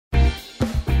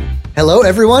Hello,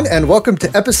 everyone, and welcome to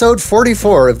episode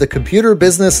 44 of the Computer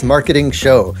Business Marketing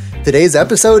Show. Today's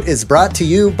episode is brought to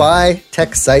you by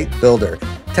TechSite Builder.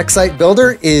 TechSite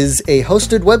Builder is a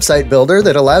hosted website builder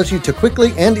that allows you to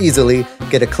quickly and easily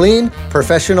get a clean,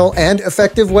 professional, and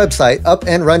effective website up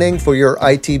and running for your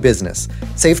IT business.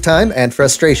 Save time and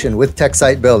frustration with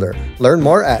TechSite Builder. Learn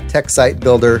more at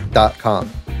techsitebuilder.com.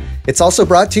 It's also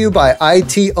brought to you by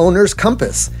IT Owner's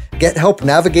Compass. Get help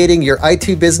navigating your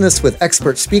IT business with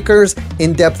expert speakers,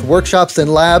 in-depth workshops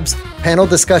and labs, panel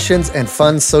discussions, and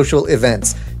fun social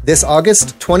events. This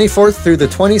August 24th through the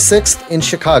 26th in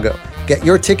Chicago. Get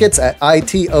your tickets at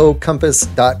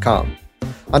itocompass.com.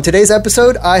 On today's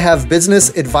episode, I have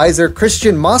business advisor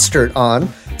Christian Mostert on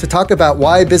to talk about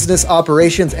why business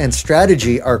operations and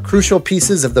strategy are crucial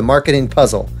pieces of the marketing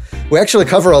puzzle. We actually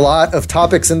cover a lot of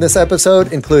topics in this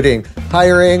episode, including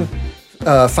hiring,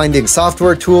 finding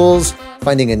software tools,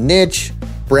 finding a niche,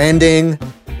 branding,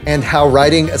 and how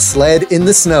riding a sled in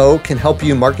the snow can help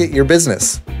you market your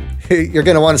business. You're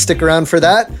going to want to stick around for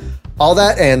that, all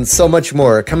that, and so much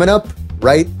more coming up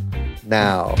right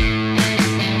now.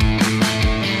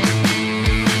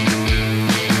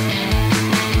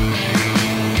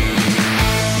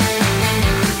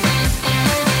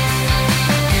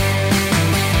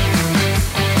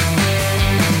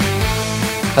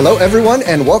 Hello, everyone,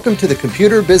 and welcome to the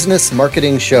Computer Business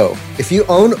Marketing Show. If you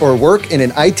own or work in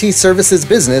an IT services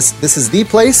business, this is the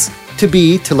place to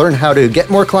be to learn how to get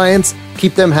more clients,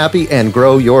 keep them happy, and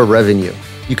grow your revenue.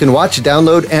 You can watch,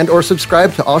 download, and or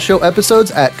subscribe to all show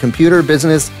episodes at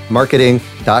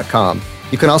computerbusinessmarketing.com.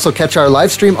 You can also catch our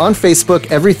live stream on Facebook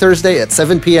every Thursday at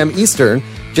 7 p.m. Eastern.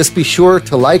 Just be sure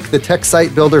to like the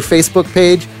TechSite Builder Facebook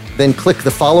page, then click the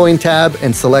following tab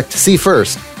and select See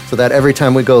First, so that every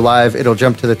time we go live, it'll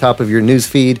jump to the top of your news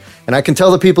feed. And I can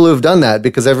tell the people who've done that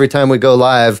because every time we go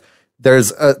live,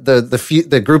 there's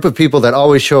the group of people that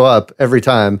always show up every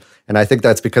time. And I think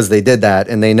that's because they did that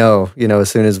and they know, as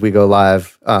soon as we go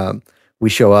live, we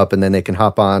show up and then they can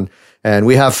hop on. And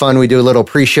we have fun. We do a little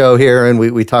pre-show here and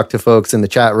we talk to folks in the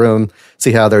chat room,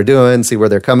 see how they're doing, see where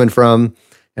they're coming from.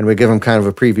 And we give them kind of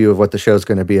a preview of what the show's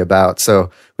going to be about. So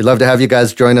we'd love to have you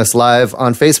guys join us live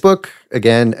on Facebook,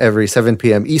 again, every 7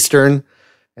 p.m. Eastern.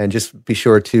 And just be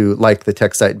sure to like the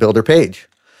TechSite Builder page.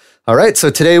 All right, so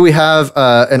today we have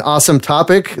an awesome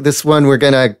topic. This one we're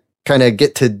going to kind of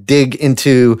get to dig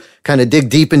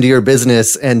deep into your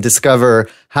business and discover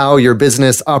how your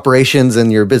business operations and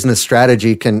your business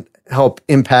strategy can help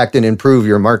impact and improve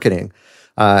your marketing.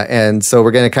 And so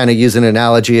we're going to kind of use an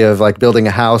analogy of like building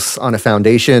a house on a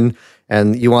foundation,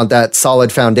 and you want that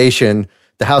solid foundation.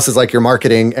 The house is like your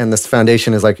marketing and this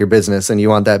foundation is like your business, and you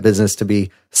want that business to be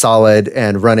solid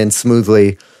and running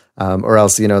smoothly. Or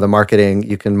else, the marketing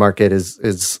you can market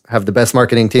is have the best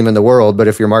marketing team in the world. But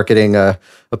if you're marketing a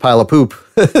pile of poop,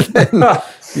 then,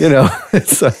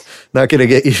 it's not going to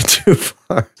get you too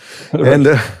far. And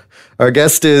our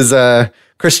guest is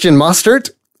Christian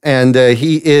Mostert. And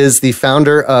he is the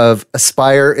founder of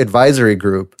Aspire Advisory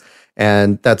Group.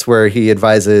 And that's where he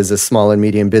advises small and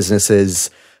medium businesses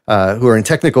who are in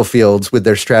technical fields with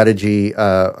their strategy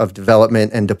of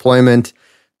development and deployment,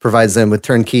 provides them with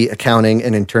turnkey accounting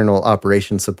and internal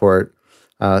operation support.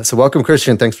 So welcome,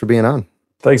 Christian. Thanks for being on.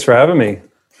 Thanks for having me.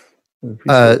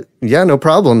 Yeah, no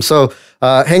problem. So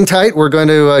hang tight. We're going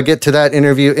to get to that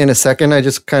interview in a second. I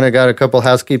just kind of got a couple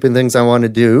housekeeping things I want to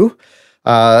do.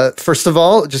 First of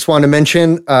all, just want to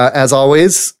mention, as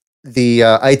always, the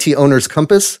IT Owner's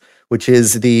Compass, which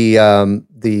is the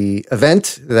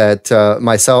event that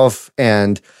myself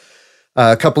and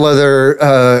a couple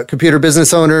other computer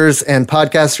business owners and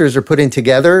podcasters are putting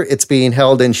together. It's being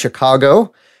held in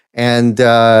Chicago, and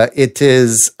it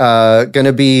is going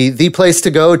to be the place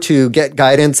to go to get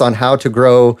guidance on how to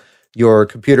grow your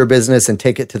computer business and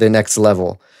take it to the next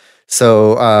level.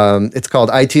 So it's called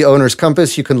IT Owner's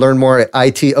Compass. You can learn more at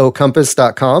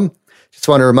itocompass.com. Just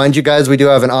want to remind you guys, we do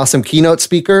have an awesome keynote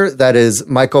speaker. That is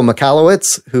Michael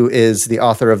Michalowicz, who is the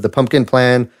author of The Pumpkin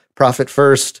Plan, Profit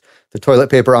First, The Toilet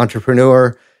Paper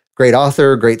Entrepreneur. Great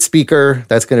author, great speaker.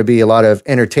 That's going to be a lot of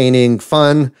entertaining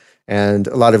fun and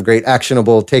a lot of great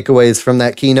actionable takeaways from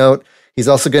that keynote. He's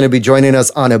also going to be joining us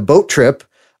on a boat trip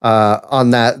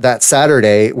on that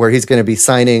Saturday, where he's going to be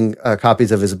signing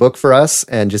copies of his book for us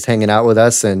and just hanging out with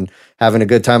us and having a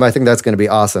good time. I think that's going to be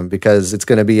awesome because it's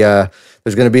going to be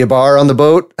there's going to be a bar on the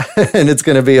boat and it's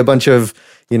going to be a bunch of,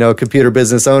 computer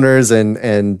business owners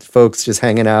and folks just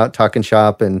hanging out, talking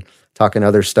shop and talking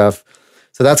other stuff.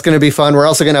 So that's going to be fun. We're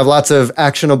also going to have lots of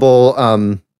actionable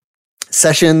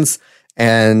sessions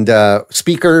and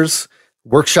speakers,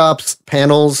 workshops,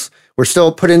 panels. we're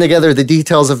still putting together the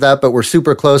details of that, but we're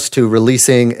super close to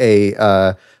releasing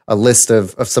a list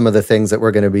of some of the things that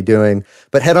we're going to be doing.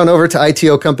 But head on over to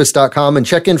itocompass.com and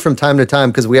check in from time to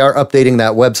time, because we are updating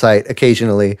that website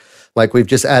occasionally. Like, we've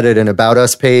just added an About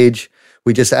Us page.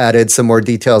 We just added some more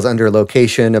details under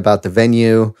location about the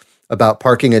venue, about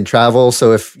parking and travel.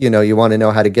 So if you want to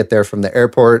know how to get there from the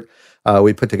airport,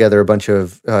 we put together a bunch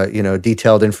of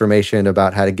detailed information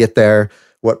about how to get there,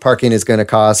 what parking is going to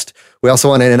cost. We also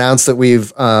want to announce that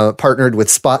we've partnered with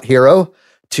Spot Hero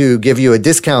to give you a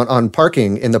discount on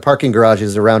parking in the parking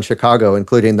garages around Chicago,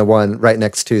 including the one right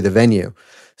next to the venue.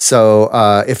 So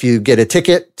if you get a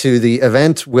ticket to the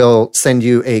event, we'll send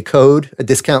you a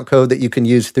discount code that you can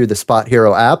use through the Spot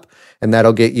Hero app, and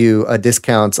that'll get you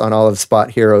discounts on all of Spot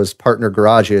Hero's partner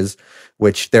garages,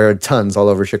 which there are tons all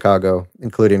over Chicago,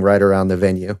 including right around the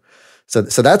venue. So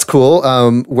that's cool.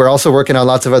 We're also working on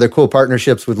lots of other cool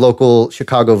partnerships with local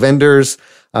Chicago vendors.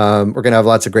 We're going to have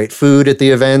lots of great food at the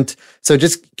event. So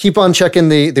just keep on checking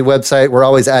the website. We're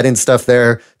always adding stuff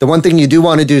there. The one thing you do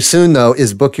want to do soon, though,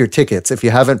 is book your tickets. If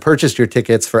you haven't purchased your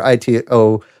tickets for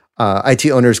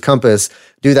IT Owners Compass,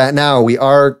 do that now. We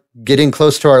are getting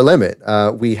close to our limit.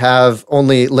 We have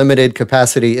only limited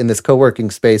capacity in this co-working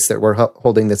space that we're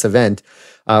holding this event.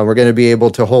 We're going to be able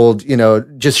to hold,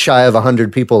 just shy of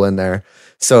 100 people in there.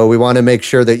 So we want to make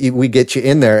sure that we get you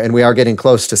in there, and we are getting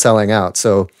close to selling out.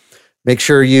 So make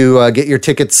sure you get your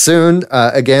tickets soon.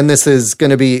 Again, this is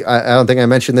going to be, I don't think I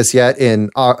mentioned this yet, in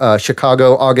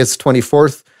Chicago, August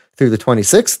 24th through the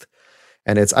 26th.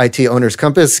 And it's IT Owners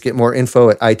Compass. Get more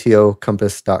info at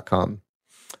itocompass.com.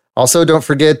 Also, don't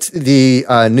forget the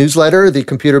newsletter, the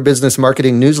Computer Business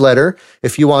Marketing newsletter.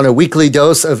 If you want a weekly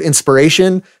dose of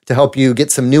inspiration to help you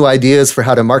get some new ideas for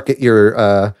how to market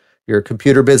your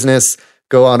computer business,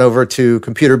 go on over to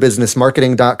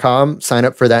computerbusinessmarketing.com, sign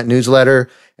up for that newsletter.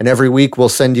 And every week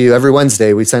every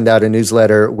Wednesday, we send out a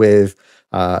newsletter with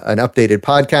an updated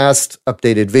podcast,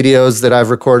 updated videos that I've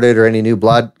recorded, or any new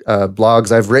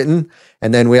blogs I've written.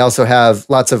 And then we also have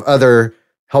lots of other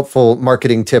helpful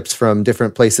marketing tips from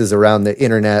different places around the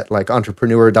internet, like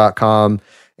entrepreneur.com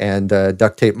and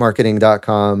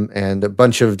ducttapemarketing.com, and a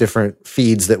bunch of different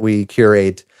feeds that we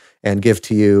curate and give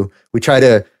to you. We try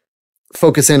to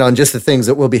focus in on just the things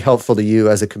that will be helpful to you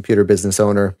as a computer business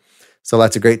owner. So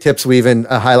lots of great tips. We even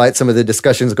highlight some of the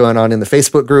discussions going on in the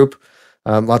Facebook group.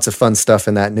 Lots of fun stuff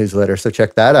in that newsletter. So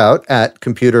check that out at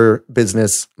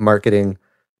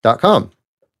computerbusinessmarketing.com.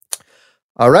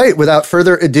 All right. Without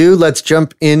further ado, let's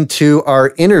jump into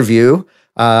our interview.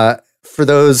 For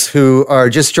those who are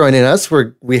just joining us,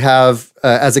 we have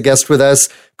as a guest with us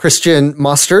Christian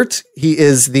Mostert. He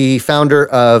is the founder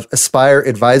of Aspire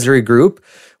Advisory Group,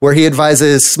 where he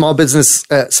advises small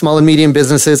and medium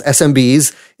businesses,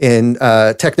 SMBs, in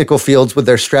technical fields with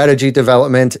their strategy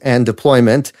development and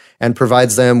deployment, and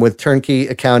provides them with turnkey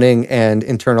accounting and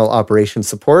internal operation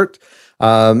support.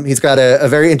 He's got a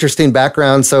very interesting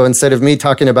background. So instead of me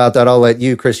talking about that, I'll let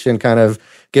you, Christian, kind of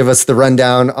give us the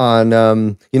rundown on,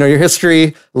 your history,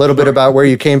 a little bit about where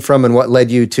you came from and what led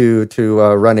you to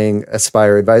running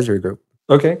Aspire Advisory Group.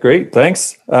 Okay, great.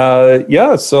 Thanks. So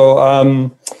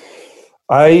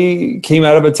I came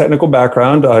out of a technical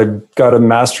background. I got a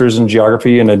master's in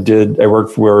geography, and I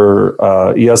worked for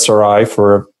ESRI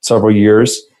for several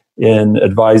years in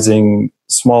advising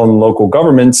small and local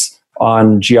governments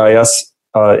on GIS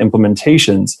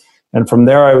implementations. And from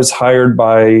there, I was hired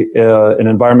by an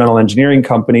environmental engineering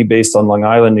company based on Long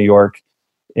Island, New York,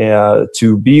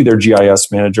 to be their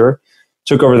GIS manager.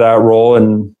 Took over that role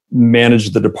and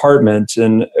managed the department.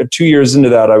 And 2 years into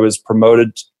that, I was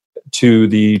promoted to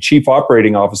the chief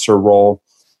operating officer role,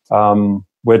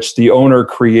 which the owner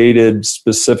created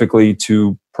specifically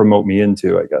to promote me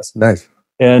into, I guess. Nice.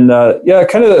 And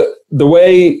kind of the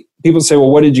way people say, well,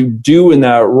 what did you do in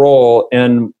that role?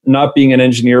 And not being an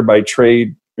engineer by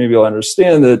trade, maybe you'll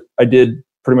understand that I did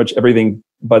pretty much everything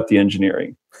but the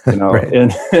engineering, Right.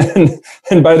 and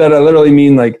by that, I literally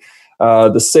mean like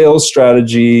the sales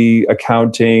strategy,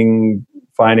 accounting,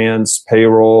 finance,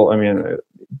 payroll. I mean,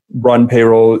 run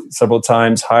payroll several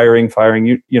times, hiring,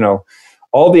 firing,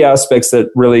 all the aspects that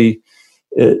really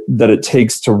that it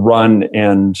takes to run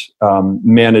and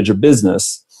manage a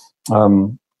business.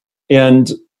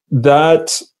 And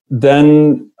that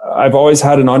then I've always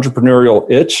had an entrepreneurial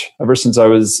itch ever since I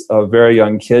was a very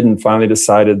young kid, and finally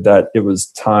decided that it was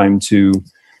time to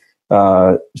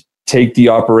take the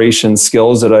operation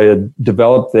skills that I had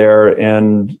developed there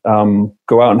and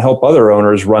go out and help other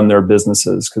owners run their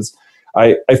businesses. Because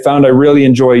I found I really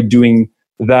enjoy doing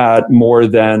that more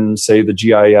than, say, the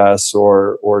GIS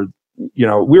or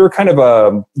we were kind of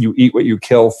a you eat what you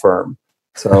kill firm.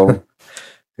 So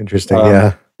Interesting.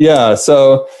 Yeah. Yeah.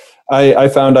 So I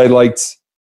found I liked,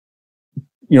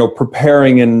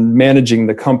 preparing and managing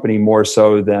the company more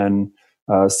so than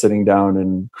sitting down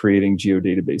and creating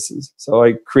geodatabases. So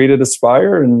I created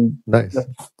Aspire and Nice.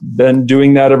 been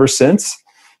doing that ever since.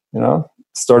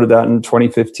 Started that in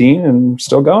 2015 and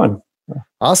still going.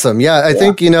 Awesome. Yeah, I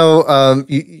think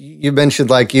you mentioned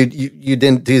like you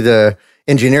didn't do the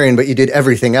engineering, but you did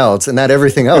everything else, and that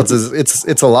everything else is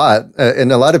it's a lot.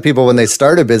 And a lot of people, when they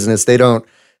start a business, they don't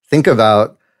think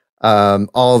about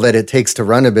all that it takes to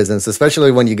run a business.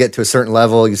 Especially when you get to a certain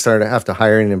level, you start to have to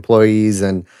hire employees,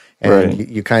 and Right.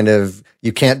 you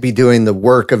can't be doing the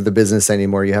work of the business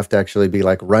anymore. You have to actually be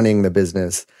like running the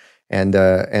business, and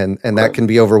that can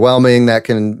be overwhelming. That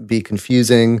can be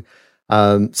confusing.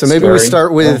 So maybe we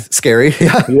start with scary.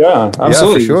 Yeah, absolutely. Yeah,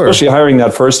 for sure. Especially hiring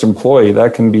that first employee,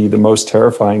 that can be the most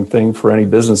terrifying thing for any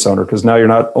business owner, because now you're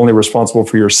not only responsible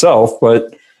for yourself,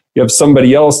 but you have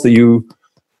somebody else that you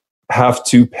have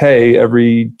to pay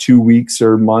every 2 weeks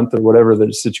or month or whatever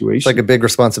the situation. It's like a big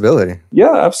responsibility.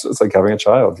 Yeah, absolutely. It's like having a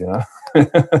child,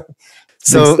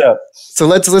 So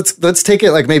let's take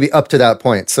it like maybe up to that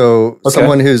point. So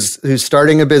someone who's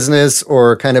starting a business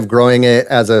or kind of growing it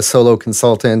as a solo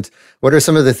consultant, what are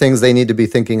some of the things they need to be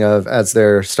thinking of as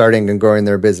they're starting and growing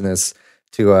their business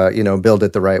to build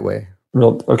it the right way?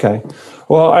 Okay.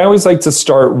 Well, I always like to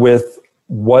start with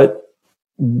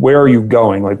where are you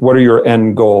going? Like, what are your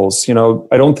end goals?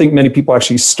 I don't think many people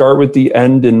actually start with the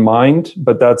end in mind,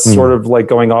 but that's sort of like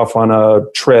going off on a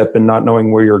trip and not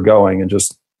knowing where you're going and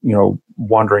just,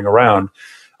 wandering around.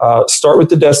 Start with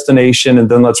the destination and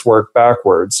then let's work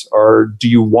backwards. Or do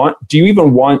you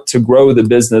even want to grow the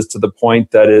business to the point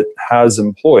that it has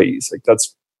employees? Like,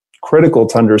 that's critical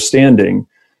to understanding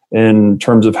in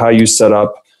terms of how you set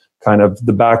up kind of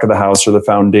the back of the house or the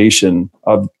foundation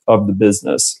of the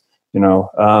business.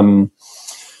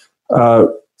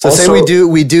 So say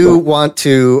we do want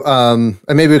to, and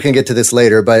maybe we can get to this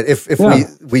later, but if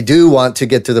we do want to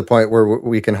get to the point where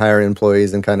we can hire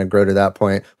employees and kind of grow to that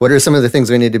point, what are some of the things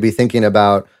we need to be thinking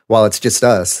about while it's just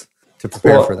us to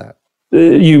prepare for that?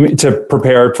 To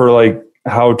prepare for like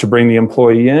how to bring the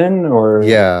employee in, or?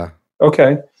 Yeah.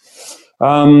 Okay.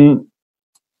 You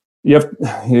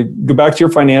go back to your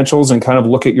financials and kind of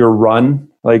look at your run.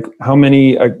 Like, how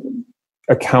many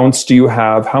accounts do you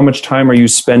have? How much time are you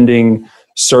spending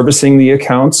servicing the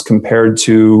accounts compared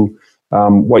to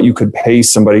what you could pay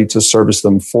somebody to service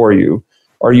them for you?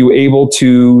 Are you able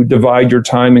to divide your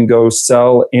time and go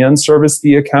sell and service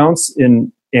the accounts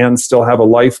and still have a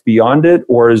life beyond it?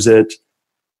 Or is it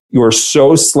you're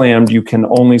so slammed you can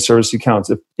only service the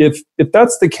accounts? If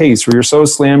that's the case, where you're so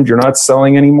slammed you're not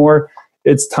selling anymore,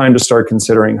 it's time to start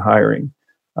considering hiring.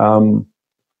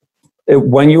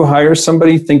 When you hire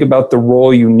somebody, think about the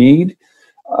role you need.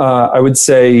 I would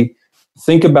say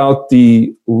think about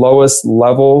the lowest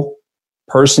level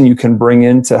person you can bring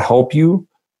in to help you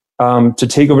to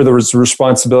take over those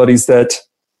responsibilities that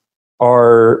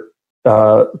are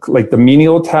like the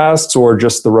menial tasks or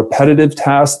just the repetitive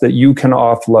tasks that you can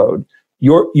offload.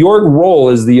 Your role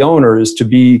as the owner is to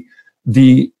be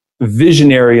the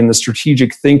visionary and the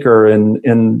strategic thinker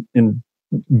in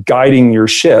guiding your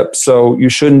ship. So you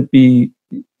shouldn't be,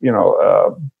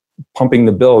 pumping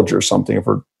the bilge or something, if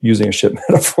we're using a ship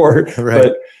metaphor.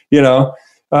 Right.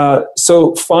 But,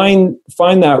 so find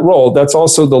that role. That's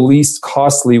also the least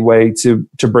costly way to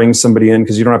bring somebody in,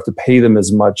 because you don't have to pay them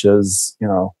as much as,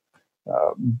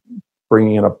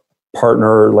 bringing in a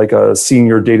partner, like a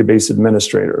senior database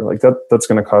administrator. Like that's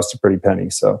going to cost a pretty penny.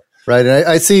 So. Right. And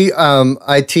I see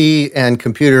IT and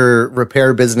computer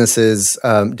repair businesses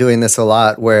doing this a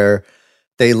lot, where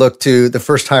they look to the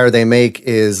first hire they make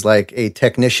is like a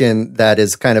technician that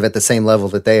is kind of at the same level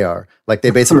that they are. Like,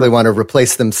 they basically want to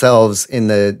replace themselves in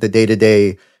the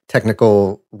day-to-day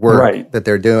technical work that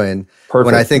they're doing. Perfect.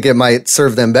 When I think it might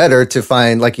serve them better to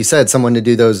find, like you said, someone to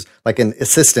do those, like an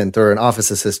assistant or an office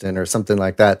assistant or something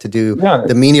like that, to do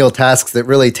the menial tasks that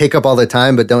really take up all the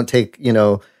time, but don't take,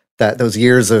 those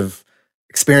years of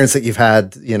experience that you've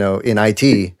had, in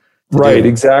IT. Right,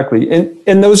 exactly.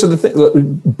 And those are the things.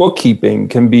 Bookkeeping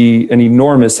can be an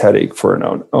enormous headache for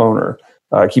an owner.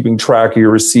 Keeping track of your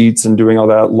receipts and doing all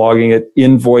that, logging it,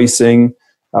 invoicing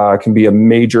can be a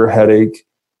major headache.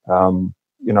 One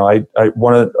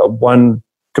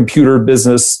computer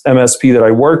business MSP that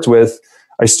I worked with,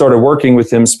 I started working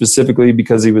with him specifically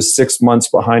because he was 6 months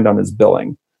behind on his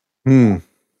billing.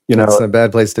 That's a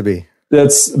bad place to be.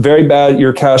 That's very bad.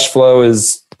 Your cash flow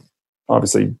is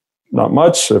obviously not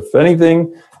much, if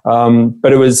anything.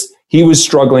 But he was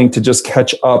struggling to just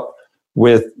catch up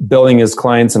with billing his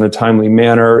clients in a timely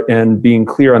manner and being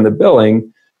clear on the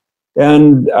billing.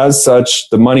 And as such,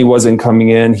 the money wasn't coming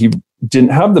in. He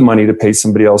didn't have the money to pay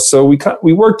somebody else. So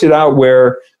we worked it out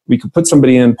where we could put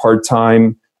somebody in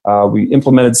part-time. We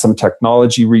implemented some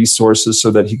technology resources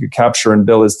so that he could capture and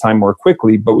bill his time more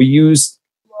quickly. But we used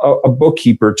a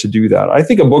bookkeeper to do that. I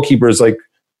think a bookkeeper is like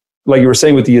you were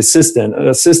saying with the assistant. An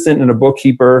assistant and a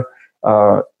bookkeeper,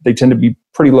 they tend to be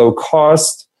pretty low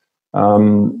cost.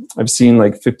 I've seen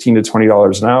like $15 to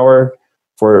 $20 an hour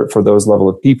for those level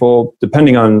of people,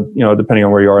 depending on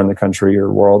where you are in the country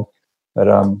or world. But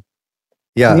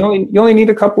yeah, you only need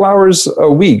a couple hours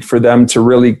a week for them to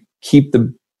really keep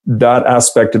that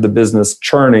aspect of the business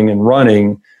churning and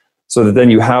running, so that then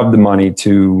you have the money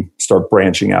to start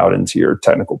branching out into your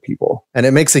technical people. And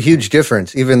it makes a huge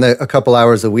difference. Even a couple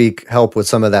hours a week help with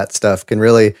some of that stuff can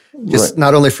really just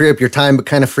not only free up your time, but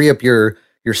kind of free up your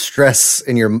stress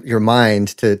in your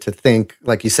mind to think,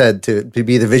 like you said, to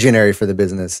be the visionary for the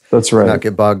business. That's right. Not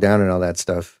get bogged down in all that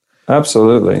stuff.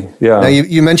 Absolutely. Yeah. Now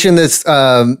you mentioned this.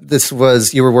 This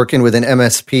was, you were working with an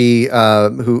MSP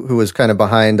who was kind of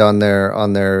behind on their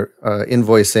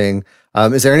invoicing.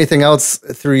 Is there anything else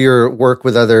through your work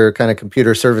with other kind of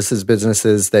computer services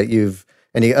businesses that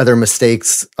any other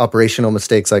mistakes, operational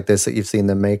mistakes like this that you've seen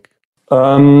them make?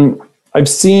 I've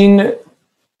seen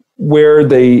where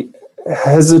they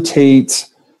hesitate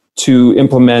to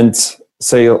implement,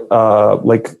 say,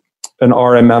 like an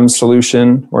RMM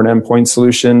solution or an endpoint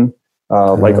solution,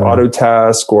 like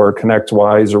Autotask or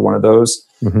ConnectWise or one of those.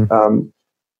 Mm-hmm.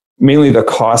 Mainly the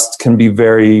cost can be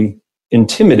very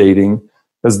intimidating,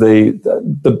 because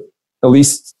at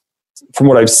least from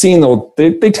what I've seen,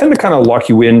 they tend to kind of lock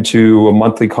you into a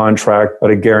monthly contract, but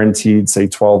a guaranteed, say,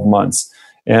 12 months.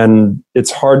 And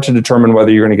it's hard to determine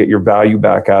whether you're going to get your value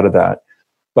back out of that.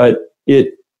 But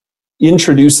it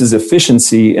introduces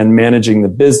efficiency in managing the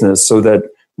business, so that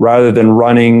rather than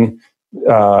running,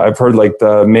 I've heard like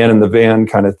the man in the van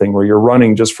kind of thing, where you're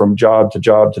running just from job to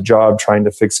job to job, trying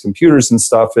to fix computers and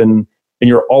stuff, and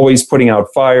you're always putting out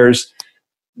fires.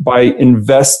 By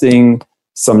investing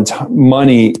some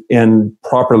money in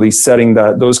properly setting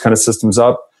those kind of systems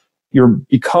up, you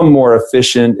become more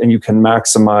efficient, and you can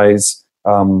maximize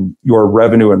your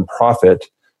revenue and profit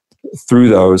through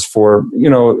those.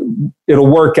 It'll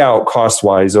work out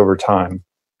cost-wise over time.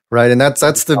 Right, and that's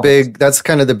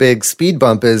kind of the big speed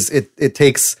bump. Is it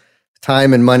takes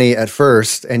time and money at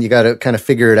first, and you got to kind of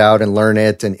figure it out and learn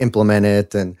it and implement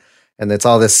it, and it's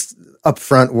all this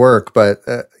upfront work. But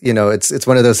it's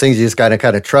one of those things you just got to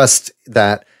kind of trust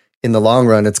that in the long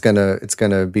run it's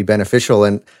gonna be beneficial.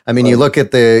 And I mean, you look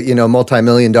at the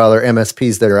multi-million-dollar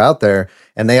MSPs that are out there,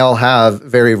 and they all have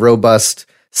very robust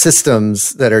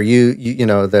systems that are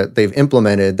that they've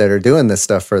implemented that are doing this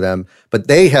stuff for them. But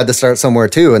they had to start somewhere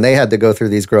too, and they had to go through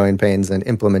these growing pains and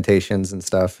implementations and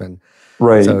stuff. And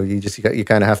so you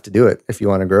kind of have to do it if you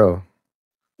want to grow.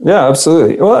 Yeah,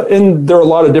 absolutely. Well, and there are a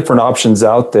lot of different options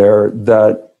out there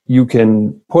that you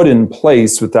can put in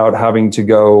place without having to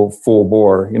go full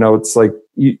bore. It's like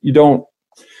you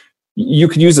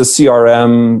could use a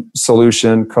CRM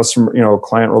solution, customer,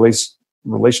 client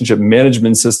relationship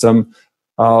management system,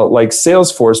 like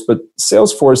Salesforce, but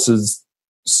Salesforce is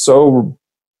so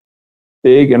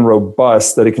big and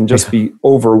robust that it can just be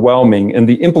overwhelming, and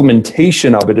the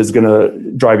implementation of it is going to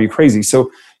drive you crazy. So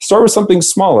start with something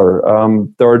smaller.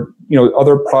 There are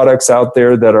other products out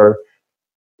there that are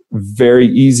very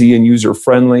easy and user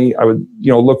friendly. I would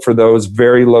look for those,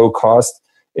 very low cost,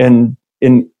 and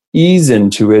ease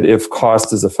into it if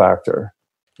cost is a factor.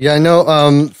 Yeah, I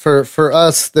know. For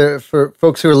us, for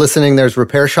folks who are listening, there's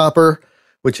Repair Shopper,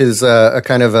 which is a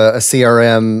kind of a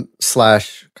CRM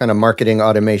 / kind of marketing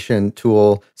automation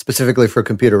tool specifically for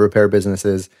computer repair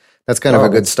businesses. That's kind of a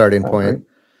good starting point.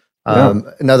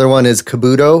 Another one is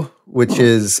Kabuto, which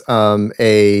is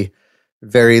a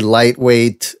very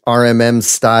lightweight RMM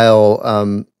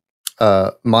style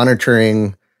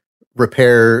monitoring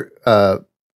repair. I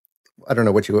don't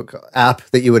know what you would call app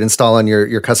that you would install on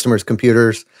your customers'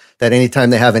 computers, that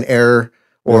anytime they have an error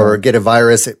or get a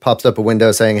virus, it pops up a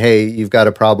window saying, hey, you've got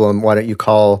a problem. Why don't you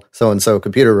call so-and-so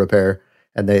computer repair?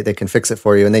 And they can fix it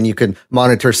for you. And then you can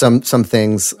monitor some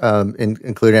things,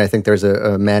 including, I think there's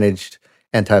a managed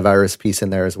antivirus piece in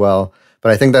there as well.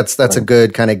 But I think that's a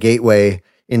good kind of gateway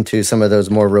into some of those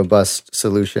more robust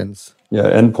solutions. Yeah,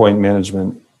 endpoint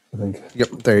management, I think.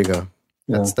 Yep, there you go.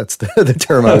 That's the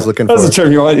term I was looking for. That's the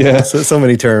term you want, yeah. So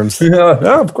many terms.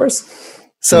 Yeah, of course.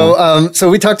 So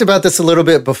we talked about this a little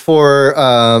bit before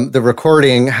the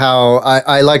recording, how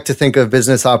I like to think of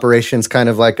business operations kind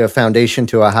of like a foundation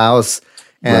to a house,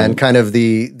 and kind of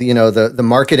the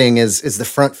marketing is the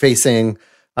front facing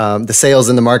The sales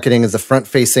and the marketing is the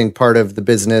front-facing part of the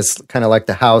business, kind of like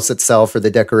the house itself or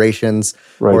the decorations,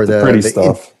 right, or the pretty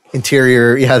stuff.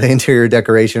 Interior, the interior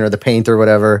decoration or the paint or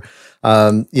whatever.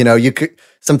 You could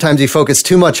sometimes you focus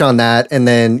too much on that, and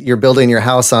then you're building your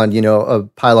house on a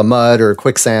pile of mud or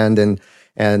quicksand, and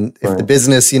if the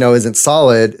business isn't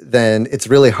solid, then it's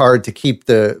really hard to keep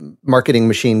the marketing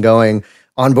machine going,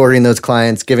 onboarding those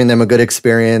clients, giving them a good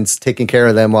experience, taking care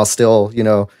of them while still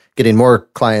getting more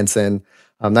clients in.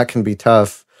 That can be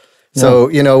tough. Yeah.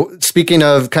 So, speaking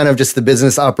of kind of just the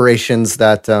business operations,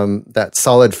 that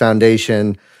solid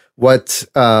foundation, what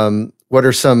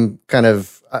are some kind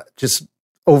of just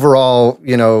overall,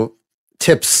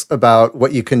 tips about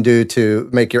what you can do to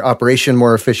make your operation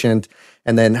more efficient,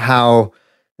 and then how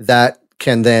that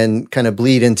can then kind of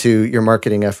bleed into your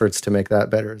marketing efforts to make that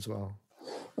better as well?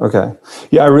 Okay.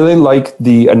 Yeah, I really like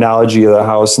the analogy of the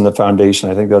house and the foundation.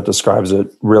 I think that describes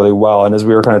it really well. And as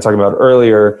we were kind of talking about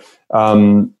earlier,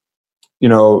 one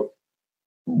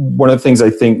of the things I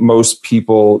think most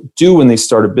people do when they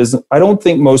start a business, I don't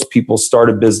think most people start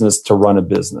a business to run a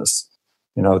business.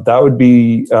 That would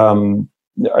be,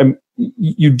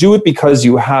 you do it because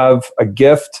you have a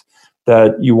gift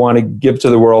that you want to give to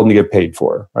the world and get paid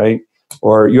for, right?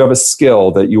 Or you have a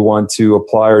skill that you want to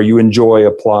apply or you enjoy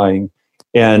applying,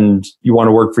 and you want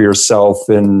to work for yourself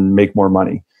and make more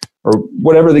money, or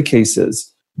whatever the case is.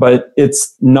 But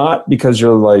it's not because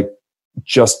you're like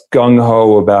just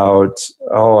gung-ho about,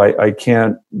 I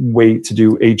can't wait to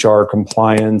do HR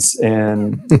compliance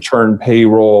and churn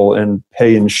payroll and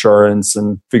pay insurance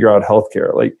and figure out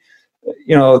healthcare. Like,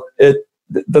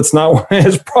 that's not,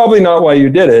 it's probably not why you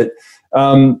did it.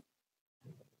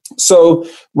 So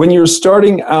when you're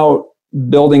starting out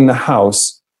building the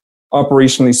house,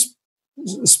 operationally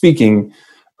speaking,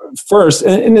 first,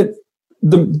 and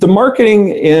the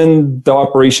marketing and the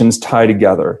operations tie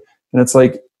together. And it's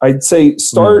like, I'd say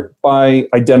start by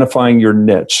identifying your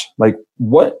niche. Like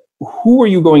who are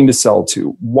you going to sell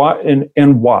to? What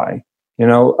and why?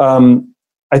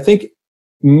 I think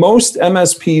most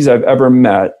MSPs I've ever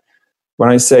met, when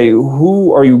I say,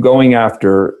 who are you going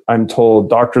after? I'm told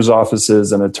doctors'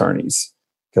 offices and attorneys,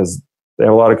 because they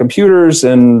have a lot of computers,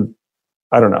 and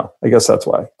I don't know. I guess that's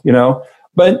why,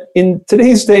 But in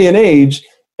today's day and age,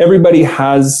 everybody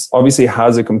obviously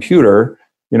has a computer,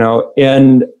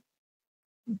 and,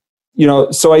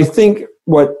 so I think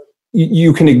what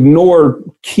you can ignore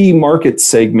key market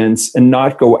segments and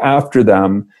not go after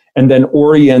them, and then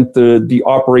orient the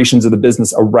operations of the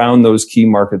business around those key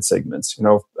market segments.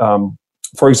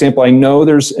 For example, I know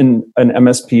there's an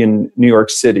MSP in New York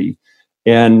City,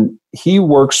 and he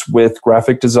works with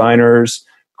graphic designers,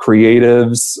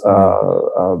 creatives,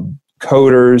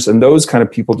 coders, and those kind of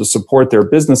people to support their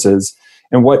businesses.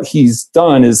 And what he's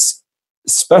done is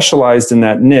specialized in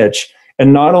that niche,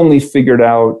 and not only figured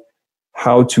out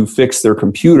how to fix their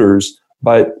computers,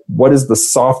 but what is the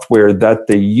software that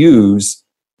they use.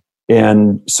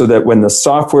 And so that when the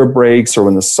software breaks or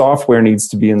when the software needs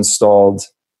to be installed,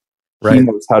 he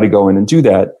knows how to go in and do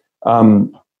that.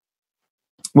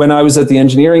 When I was at the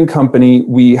engineering company,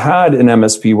 we had an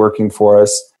MSP working for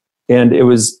us, and it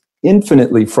was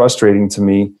infinitely frustrating to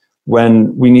me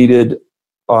when we needed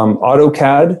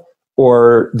AutoCAD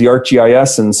or the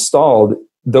ArcGIS installed.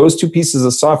 Those two pieces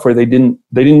of software they didn't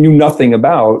knew nothing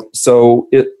about, so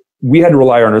we had to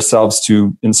rely on ourselves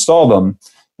to install them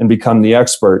and become the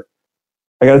expert.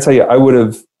 I got to tell you, I would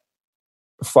have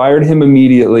fired him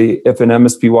immediately if an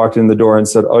MSP walked in the door and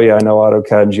said, "Oh yeah, I know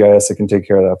AutoCAD and GIS. I can take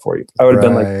care of that for you." I would have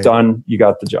been like, "Done. You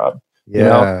got the job."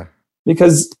 Yeah.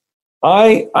 Because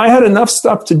I had enough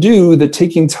stuff to do that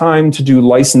taking time to do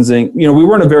licensing. We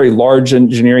weren't a very large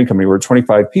engineering company. We were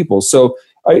 25 people, so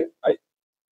I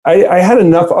had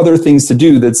enough other things to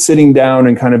do that sitting down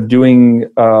and kind of doing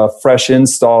fresh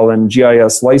install and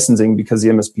GIS licensing, because the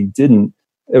MSP didn't.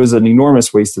 It was an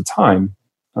enormous waste of time.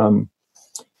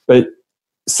 But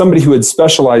somebody who had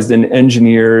specialized in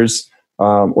engineers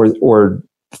or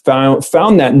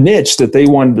found that niche that they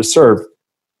wanted to serve,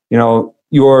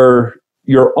 you're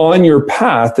on your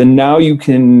path, and now you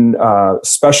can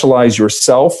specialize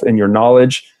yourself and your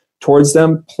knowledge towards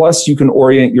them. Plus, you can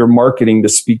orient your marketing to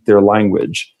speak their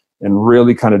language and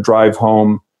really kind of drive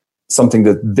home something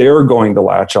that they're going to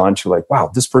latch on to. Like,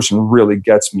 wow, this person really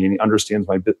gets me and he understands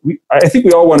my bit. I think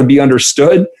we all want to be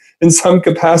understood in some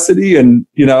capacity, and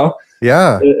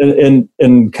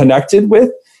and connected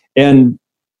with, and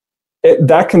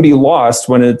that can be lost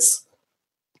when it's,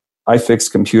 I fix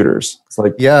computers. It's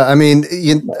like,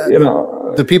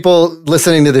 the people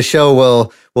listening to the show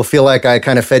will will feel like I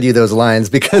kind of fed you those lines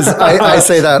because I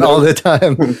say that all the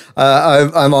time.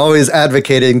 I'm always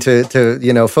advocating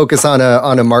to focus on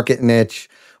a market niche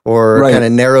or kind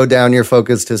of narrow down your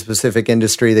focus to a specific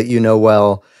industry that you know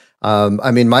well.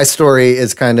 I mean, my story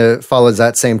is kind of follows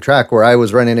that same track where I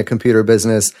was running a computer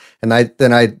business and I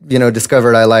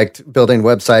discovered I liked building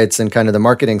websites and kind of the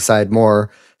marketing side more.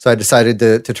 So I decided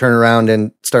to turn around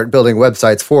and start building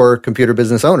websites for computer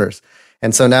business owners.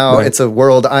 And so now it's a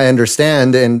world I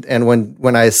understand. And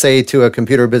when I say to a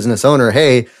computer business owner,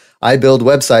 hey, I build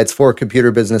websites for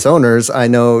computer business owners, I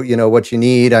know, what you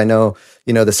need. I know,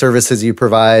 the services you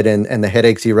provide and the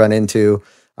headaches you run into.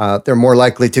 They're more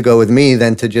likely to go with me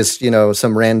than to just,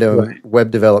 some random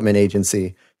web development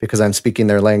agency because I'm speaking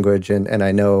their language and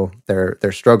I know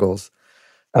their struggles.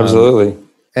 Absolutely.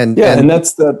 And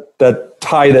that's that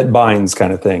tie that binds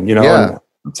kind of thing, and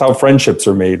that's how friendships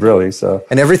are made, really. So,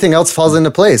 and everything else falls into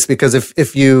place because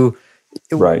if you,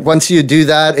 once you do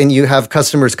that and you have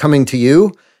customers coming to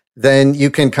you, then you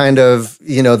can kind of,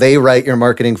 they write your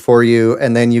marketing for you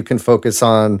and then you can focus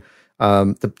on,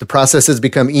 the processes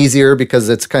become easier because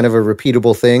it's kind of a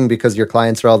repeatable thing because your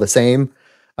clients are all the same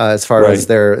as far as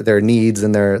their needs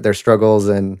and their struggles.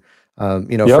 And,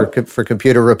 for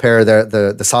computer repair,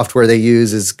 the software they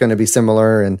use is going to be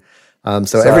similar. And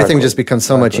everything just becomes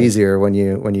so much easier when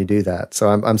you do that. So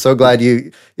I'm so glad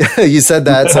you said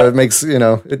that. So it makes,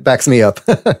 it backs me up.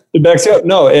 It backs you up.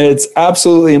 No, it's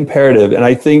absolutely imperative. And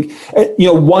I think,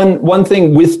 one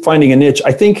thing with finding a niche,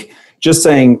 I think just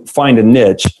saying find a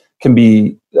niche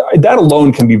that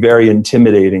alone can be very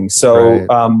intimidating. So,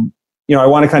 I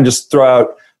want to kind of just throw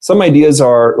out some ideas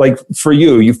are like for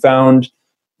you found,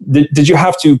 did you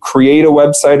have to create a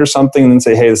website or something and then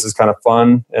say, hey, this is kind of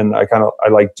fun and I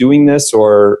like doing this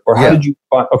or how did you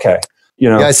find,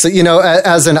 so,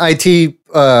 as an IT,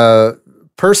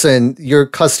 person, your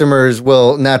customers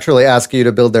will naturally ask you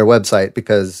to build their website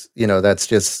because, that's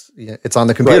just, it's on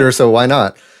the computer. So why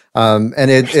not? And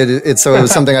it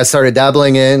was something I started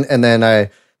dabbling in and then I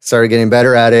started getting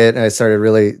better at it and I started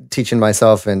really teaching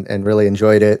myself and really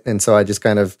enjoyed it. And so I just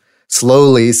kind of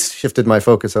slowly shifted my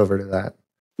focus over to that.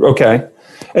 Okay.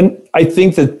 And I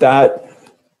think that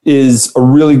is a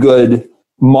really good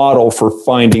model for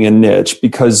finding a niche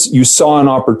because you saw an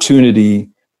opportunity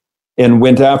and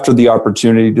went after the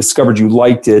opportunity, discovered you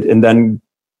liked it, and then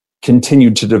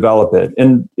continued to develop it.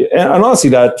 And honestly,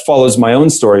 that follows my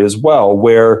own story as well,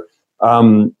 where,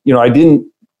 I didn't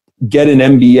get an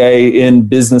MBA in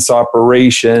business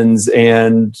operations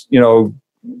and,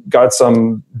 got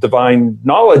some divine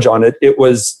knowledge on it. It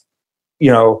was,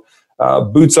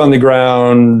 boots on the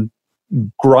ground,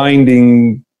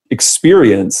 grinding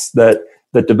experience that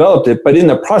developed it. But in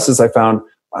the process, I found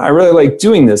I really like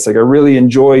doing this. Like I really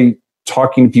enjoy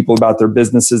talking to people about their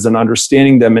businesses and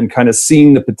understanding them and kind of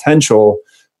seeing the potential.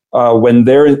 When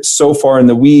they're so far in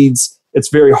the weeds, it's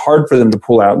very hard for them to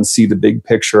pull out and see the big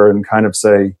picture and kind of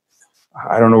say,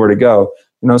 I don't know where to go.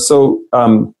 So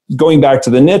going back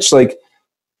to the niche, like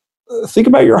think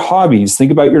about your hobbies,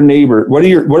 think about your neighbor. What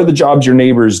are the jobs your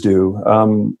neighbors do?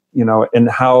 And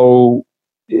how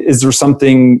is there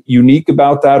something unique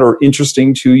about that or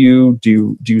interesting to you?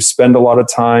 Do you spend a lot of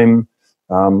time?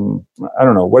 I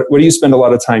don't know. What do you spend a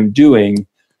lot of time doing?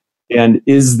 And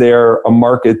is there a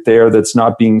market there that's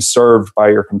not being served by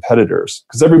your competitors?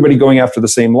 Because everybody going after the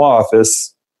same law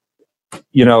office,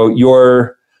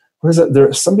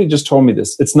 somebody just told me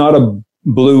this. It's not a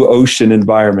blue ocean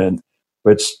environment,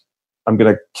 which I'm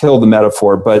going to kill the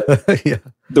metaphor, but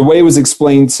the way it was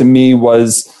explained to me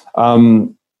was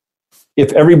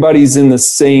if everybody's in the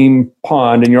same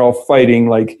pond and you're all fighting,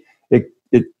 like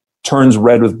it turns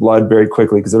red with blood very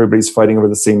quickly because everybody's fighting over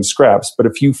the same scraps. But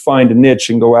if you find a niche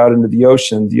and go out into the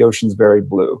ocean's very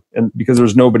blue, and because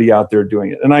there's nobody out there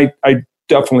doing it. And I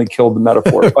definitely killed the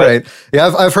metaphor. But, right.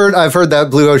 Yeah, I've heard that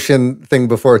blue ocean thing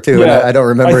before too, and I don't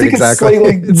remember it exactly.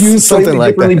 It's used something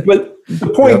like differently, that. But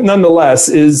the point nonetheless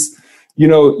is,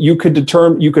 you could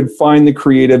find the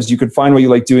creatives, you could find what you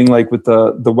like doing, like with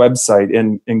the website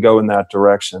and go in that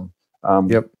direction.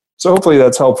 So hopefully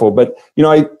that's helpful. But,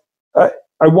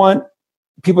 I want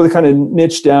people to kind of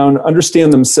niche down,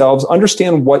 understand themselves,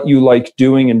 understand what you like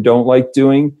doing and don't like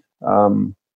doing.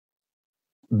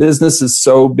 Business is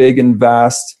so big and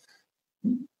vast.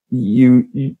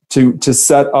 To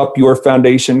set up your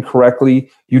foundation correctly,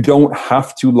 you don't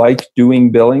have to like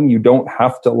doing billing. You don't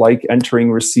have to like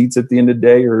entering receipts at the end of the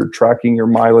day or tracking your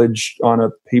mileage on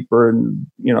a paper and,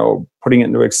 putting it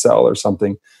into Excel or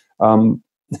something.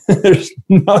 There's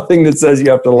nothing that says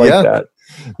you have to like that,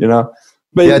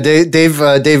 But yeah,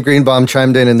 Dave Greenbaum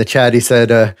chimed in the chat. He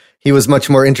said he was much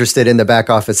more interested in the back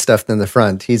office stuff than the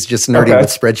front. He's just nerdy with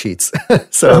spreadsheets.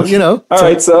 So, All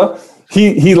right. So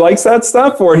he likes that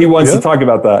stuff, or he wants to talk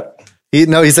about that? He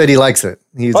said he likes it.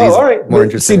 He's all right. more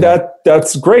interested. See,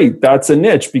 that's great. That's a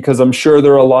niche, because I'm sure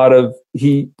there are a lot of,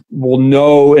 he will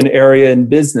know an area in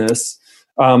business,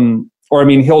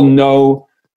 he'll know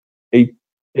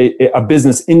a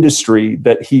business industry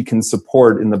that he can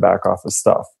support in the back office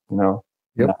stuff,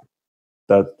 Yep.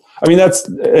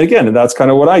 That's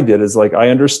kind of what I did, is like, I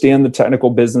understand the technical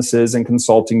businesses and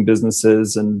consulting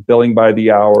businesses and billing by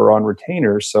the hour on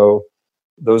retainers. So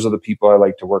those are the people I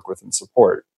like to work with and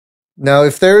support. Now,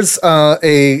 if there's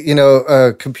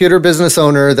a computer business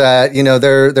owner that,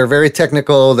 they're very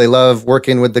technical, they love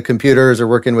working with the computers or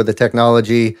working with the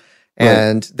technology,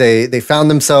 and they found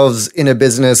themselves in a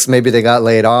business, maybe they got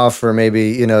laid off, or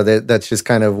maybe, that's just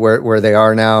kind of where they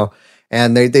are now.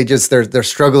 And they're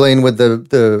struggling with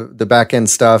the back end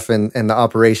stuff and the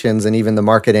operations and even the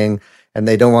marketing, and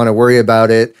they don't want to worry about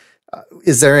it.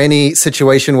 Is there any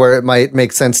situation where it might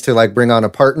make sense to like bring on a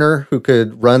partner who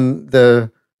could run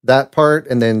that part,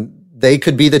 and then they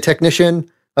could be the technician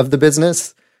of the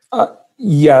business?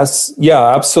 Yes.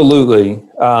 Yeah, absolutely.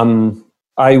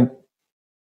 I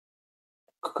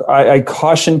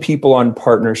caution people on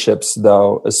partnerships,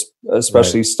 though,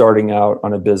 especially starting out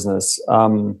on a business.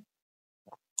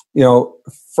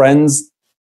 Friends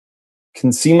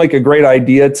can seem like a great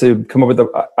idea to come up with.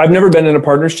 I've never been in a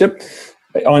partnership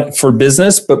for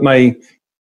business, but my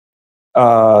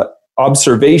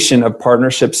observation of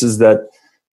partnerships is that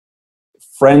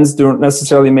friends don't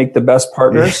necessarily make the best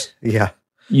partners. Yeah.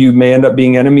 You may end up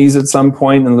being enemies at some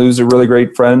point and lose a really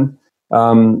great friend.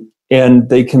 And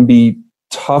they can be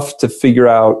tough to figure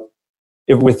out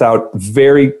without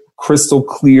very crystal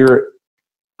clear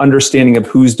understanding of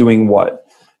who's doing what.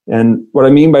 And what I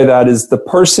mean by that is the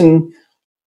person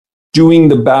doing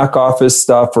the back office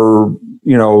stuff, or,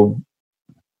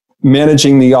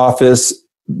 managing the office,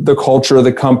 the culture of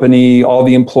the company, all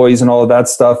the employees and all of that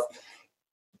stuff,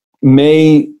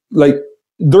 they're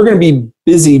going to be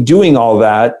busy doing all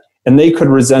that, and they could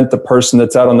resent the person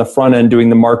that's out on the front end doing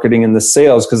the marketing and the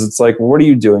sales, because it's like, well, what are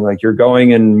you doing? Like, you're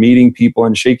going and meeting people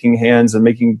and shaking hands and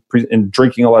and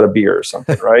drinking a lot of beer or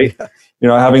something, right?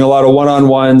 Having a lot of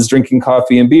one-on-ones, drinking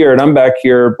coffee and beer, and I'm back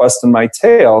here busting my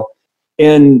tail.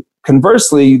 And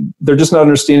conversely, they're just not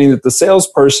understanding that the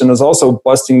salesperson is also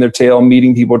busting their tail,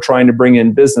 meeting people, trying to bring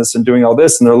in business and doing all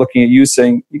this. And they're looking at you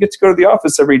saying, you get to go to the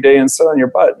office every day and sit on your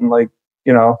butt and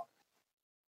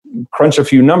crunch a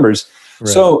few numbers. Right.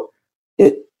 So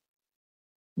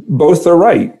both are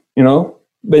right,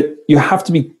 but you have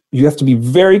to be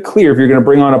very clear if you're going to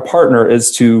bring on a partner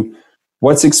as to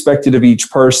what's expected of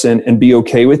each person, and be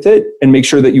okay with it, and make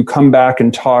sure that you come back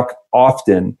and talk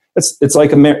often. It's like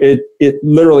it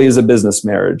literally is a business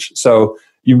marriage. So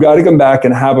you've got to come back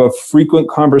and have a frequent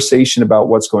conversation about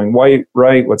what's going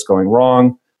right, what's going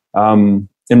wrong, and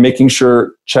making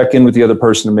sure, check in with the other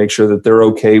person to make sure that they're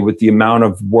okay with the amount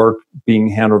of work being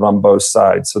handled on both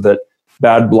sides, so that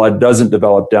bad blood doesn't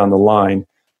develop down the line,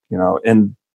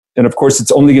 and of course,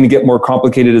 it's only going to get more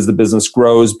complicated as the business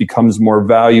grows, becomes more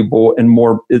valuable, and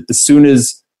as soon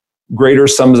as greater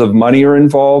sums of money are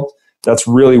involved, that's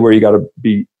really where you got to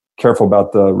be careful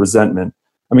about the resentment.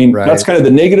 That's kind of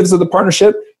the negatives of the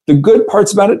partnership. The good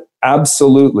parts about it,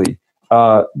 absolutely.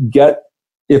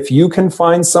 If you can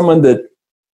find someone that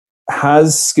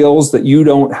has skills that you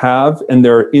don't have, and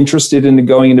they're interested in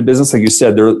going into business, like you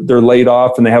said, they're laid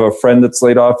off and they have a friend that's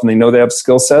laid off and they know they have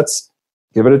skill sets,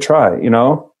 give it a try.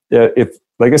 If,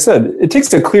 like I said, it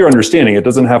takes a clear understanding. It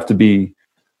doesn't have to be,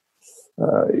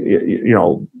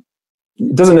 it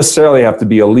doesn't necessarily have to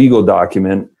be a legal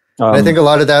document. I think a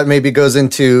lot of that maybe goes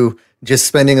into just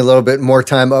spending a little bit more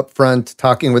time up front,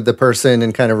 talking with the person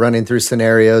and kind of running through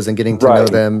scenarios and getting to know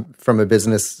them from a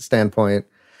business standpoint.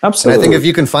 Absolutely. And I think if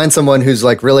you can find someone who's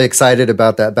like really excited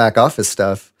about that back office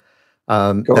stuff,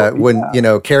 that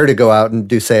wouldn't, care to go out and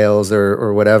do sales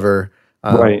or whatever,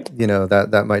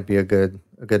 that might be a good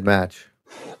match.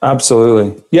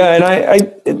 Absolutely. Yeah. And I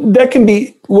that can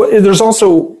be, there's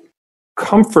also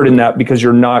comfort in that, because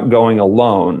you're not going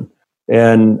alone.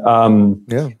 And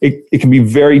it can be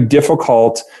very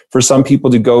difficult for some people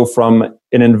to go from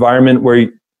an environment where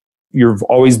you've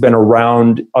always been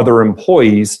around other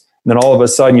employees, and then all of a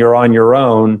sudden you're on your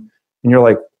own, and you're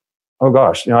like, oh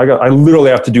gosh, I literally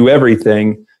have to do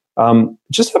everything.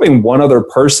 Just having one other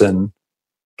person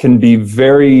can be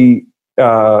very,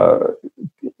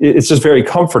 it's just very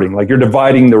comforting. Like, you're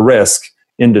dividing the risk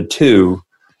into two.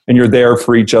 and you're there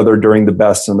for each other during the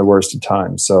best and the worst of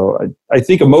times. So I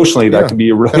think emotionally that can be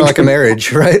a really kind of like a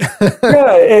marriage, right?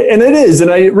 Yeah, and it is.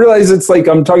 And I realize it's like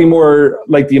I'm talking more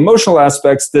like the emotional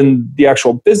aspects than the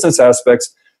actual business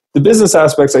aspects. The business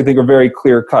aspects, I think, are very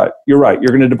clear cut. You're right.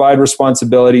 You're going to divide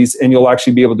responsibilities, and you'll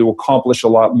actually be able to accomplish a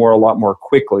lot more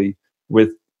quickly with,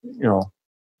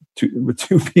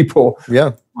 two people.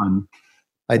 Yeah.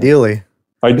 Ideally.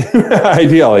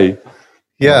 Ideally.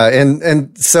 Yeah.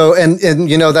 And so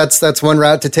that's one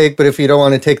route to take. But if you don't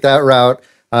want to take that route,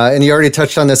 and you already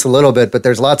touched on this a little bit, but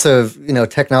there's lots of,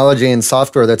 technology and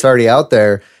software that's already out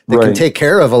there that can take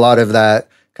care of a lot of that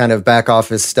kind of back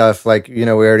office stuff. Like, we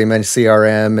already mentioned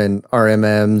CRM and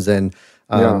RMMs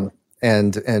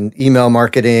and email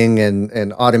marketing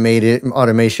and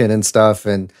automation and stuff,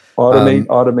 and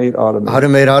automate.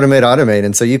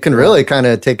 And so you can really kind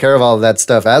of take care of all of that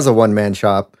stuff as a one-man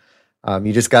shop.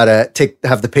 You just got to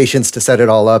have the patience to set it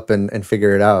all up and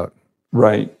figure it out.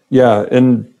 Right. Yeah.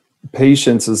 And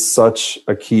patience is such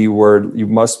a key word. You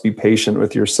must be patient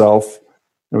with yourself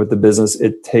and with the business.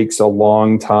 It takes a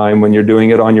long time when you're doing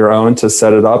it on your own to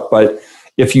set it up. But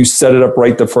if you set it up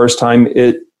right the first time,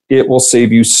 it will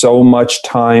save you so much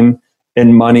time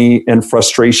and money and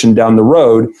frustration down the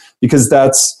road, because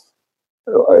that's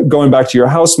going back to your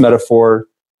house metaphor.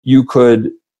 You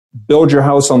could build your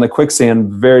house on the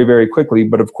quicksand very, very quickly,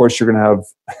 but of course you're going to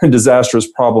have disastrous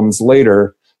problems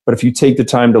later. But if you take the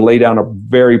time to lay down a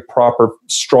very proper,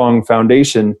 strong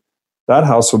foundation, that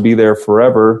house will be there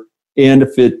forever. And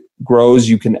if it grows,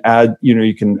 you can add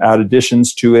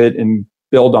additions to it and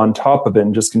build on top of it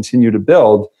and just continue to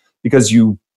build, because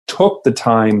you took the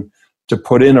time to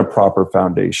put in a proper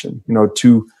foundation,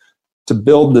 to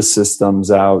build the systems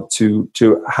out, to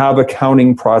have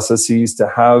accounting processes, to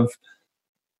have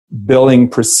billing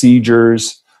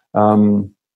procedures,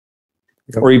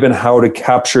 or even how to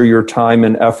capture your time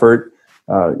and effort.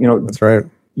 That's right.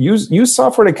 Use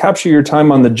software to capture your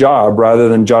time on the job rather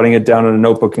than jotting it down in a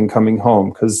notebook and coming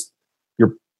home. Because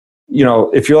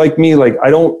if you're like me, like I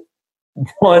don't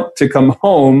want to come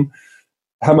home,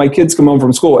 have my kids come home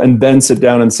from school, and then sit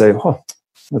down and say, "Oh,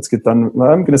 let's get done.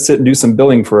 I'm going to sit and do some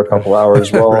billing for a couple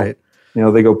hours while right.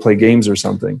 They go play games or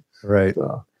something." Right.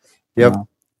 Yep.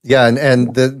 Yeah,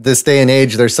 and this day and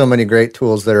age, there's so many great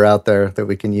tools that are out there that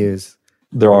we can use.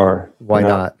 There are. Why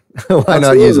not? Why Absolutely.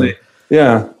 not use them?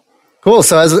 Yeah. Cool.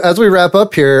 So as we wrap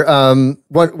up here,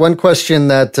 one question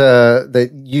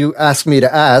that you asked me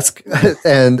to ask,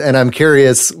 and I'm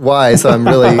curious why. So I'm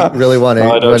really want to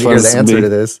hear the answer to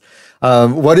this.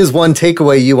 What is one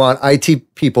takeaway you want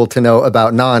IT people to know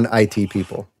about non-IT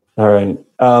people? All right.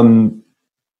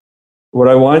 What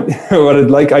I'd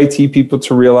like IT people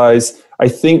to realize, I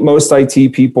think most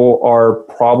IT people are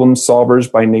problem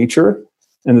solvers by nature,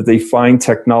 and that they find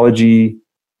technology.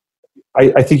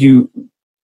 I think you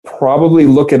probably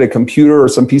look at a computer or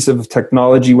some piece of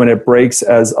technology when it breaks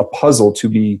as a puzzle to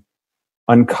be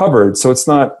uncovered. So it's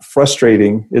not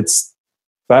frustrating, it's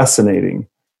fascinating,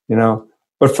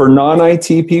 But for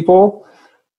non-IT people,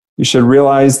 you should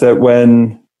realize that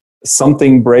when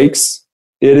something breaks,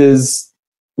 it is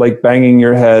like banging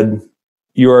your head.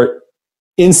 You're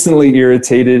instantly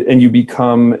irritated and you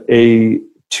become a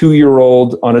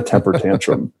 2-year-old on a temper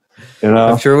tantrum.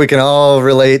 I'm sure we can all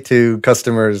relate to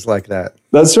customers like that.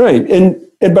 That's right.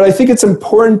 But I think it's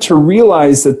important to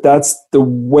realize that that's the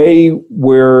way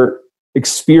we're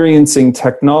experiencing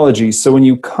technology. So when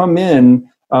you come in,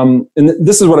 and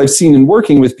this is what I've seen in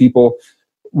working with people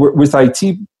with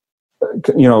IT,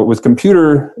 with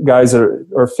computer guys that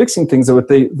are fixing things, that what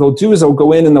they'll do is they'll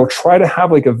go in and they'll try to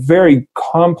have like a very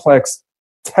complex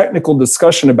technical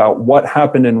discussion about what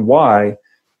happened and why.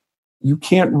 You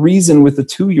can't reason with a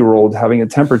 2-year-old having a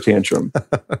temper tantrum.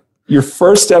 Your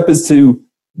first step is to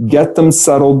get them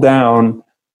settled down,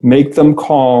 make them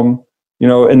calm,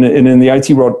 and in the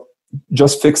IT world,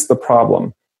 just fix the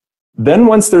problem. Then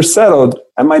once they're settled,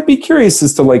 I might be curious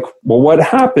as to what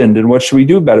happened and what should we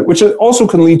do about it, which also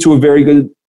can lead to a very good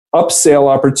upsell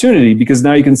opportunity, because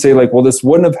now you can say this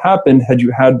wouldn't have happened had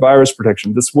you had virus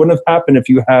protection. This wouldn't have happened if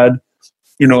you had,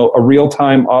 a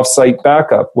real-time offsite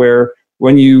backup, where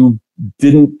when you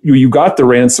got the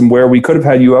ransomware, we could have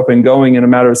had you up and going in a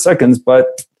matter of seconds, but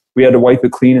we had to wipe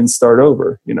it clean and start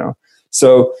over,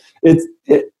 So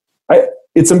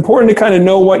it's important to kind of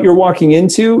know what you're walking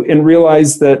into and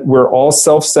realize that we're all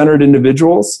self-centered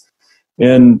individuals.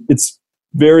 And it's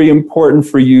very important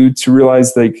for you to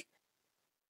realize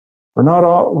we're not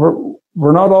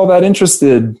all that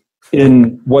interested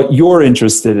in what you're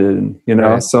interested in,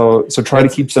 Right. So try to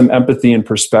keep some empathy and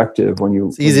perspective when you.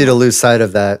 It's easy to lose sight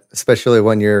of that, especially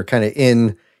when you're kind of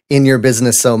in in your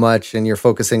business so much and you're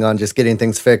focusing on just getting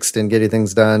things fixed and getting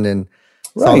things done and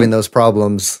solving those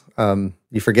problems.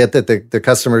 You forget that the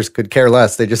customers could care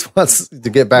less. They just want to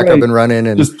get back up and running.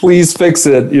 And just please fix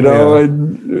it.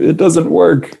 It doesn't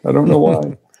work. I don't know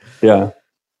why. Yeah.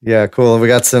 Yeah, cool. We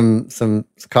got some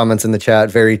comments in the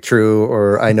chat. Very true,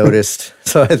 or I noticed.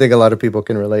 So I think a lot of people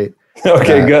can relate.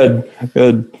 Okay, good.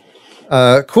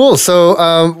 Cool.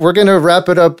 So we're going to wrap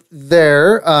it up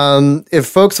there. If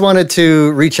folks wanted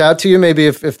to reach out to you, maybe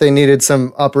if they needed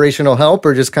some operational help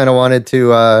or just kind of wanted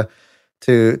to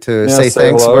say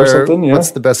thanks,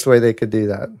 what's the best way they could do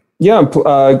that? Yeah,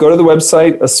 go to the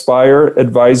website,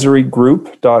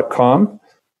 aspireadvisorygroup.com.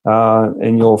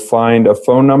 And you'll find a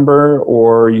phone number,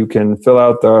 or you can fill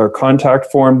out the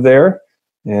contact form there,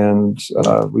 and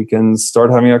we can start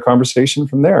having a conversation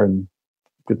from there. And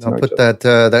I'll put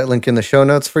that link in the show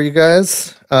notes for you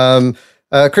guys.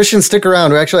 Christian, stick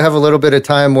around. We actually have a little bit of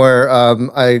time where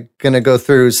I'm going to go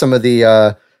through some of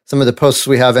the posts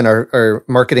we have in our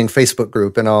marketing Facebook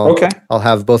group, and I'll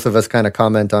have both of us kind of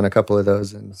comment on a couple of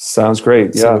those. And sounds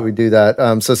great. Yeah, we do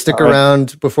that. So stick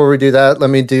around. Before we do that, let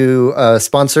me do a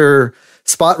sponsor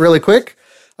spot really quick.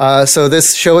 So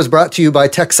this show is brought to you by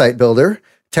TechSite Builder.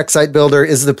 TechSite Builder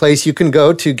is the place you can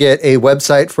go to get a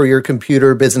website for your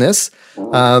computer business.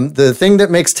 The thing that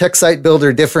makes TechSite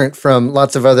Builder different from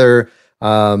lots of other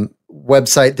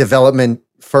website development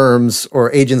firms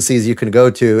or agencies you can go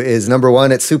to is, number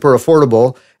one, it's super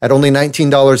affordable. At only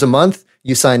 $19 a month,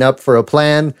 you sign up for a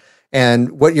plan,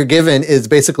 and what you're given is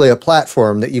basically a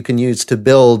platform that you can use to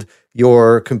build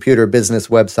your computer business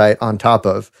website on top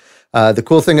of. The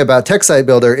cool thing about TechSite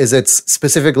Builder is it's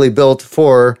specifically built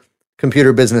for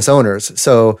computer business owners.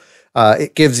 So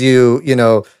it gives you,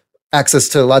 access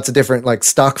to lots of different like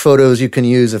stock photos you can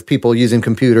use of people using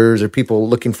computers or people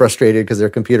looking frustrated because their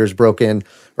computer's broken,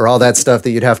 or all that stuff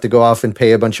that you'd have to go off and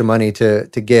pay a bunch of money to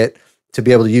get to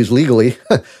be able to use legally.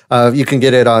 You can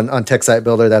get it on TechSite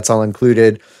Builder. That's all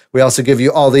included. We also give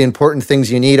you all the important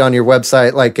things you need on your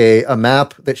website, like a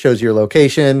map that shows your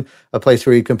location, a place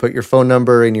where you can put your phone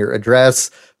number and your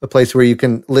address, a place where you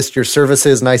can list your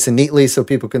services nice and neatly so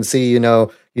people can see, you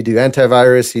do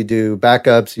antivirus, you do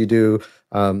backups, you do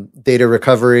data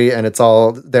recovery, and it's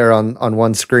all there on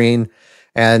one screen.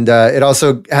 And it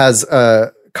also has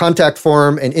a contact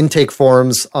form and intake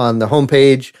forms on the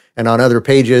homepage and on other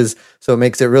pages. So it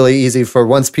makes it really easy for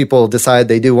once people decide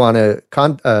they do want to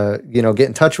get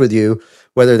in touch with you,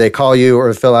 whether they call you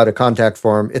or fill out a contact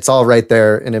form, it's all right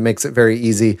there, and it makes it very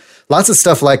easy. Lots of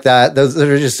stuff like that. Those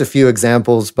are just a few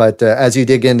examples, but as you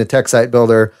dig into TechSite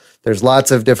Builder, there's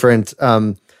lots of different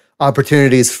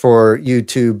opportunities for you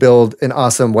to build an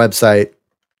awesome website.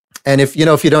 And if you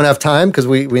don't have time, because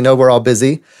we know we're all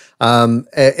busy,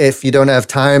 if you don't have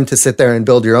time to sit there and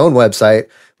build your own website,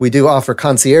 we do offer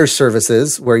concierge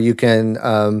services where you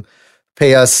can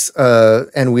pay us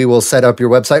and we will set up your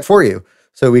website for you.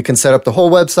 So we can set up the whole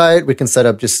website. We can set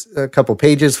up just a couple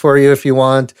pages for you if you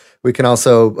want. We can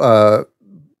also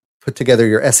put together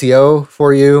your SEO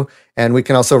for you. And we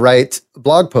can also write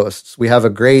blog posts. We have a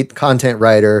great content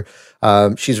writer.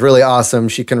 She's really awesome.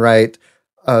 She can write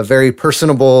very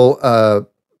personable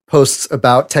posts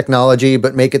about technology,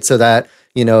 but make it so that,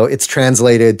 it's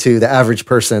translated to the average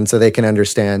person so they can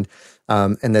understand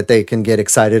and that they can get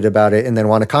excited about it and then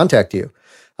want to contact you.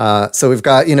 So we've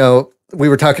got, we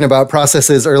were talking about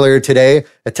processes earlier today.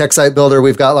 At TechSite Builder,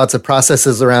 we've got lots of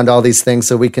processes around all these things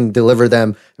so we can deliver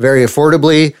them very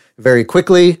affordably, very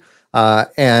quickly,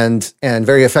 and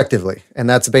very effectively. And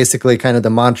that's basically kind of the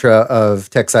mantra of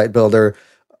TechSite Builder: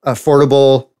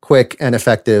 affordable, quick, and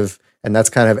effective. And that's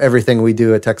kind of everything we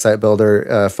do at TechSite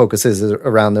Builder focuses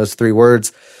around those three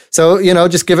words. So,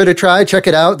 just give it a try, check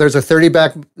it out. There's a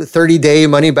 30-day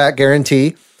money-back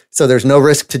guarantee. So there's no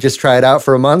risk to just try it out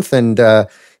for a month. And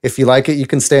if you like it, you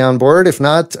can stay on board. If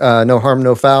not, no harm,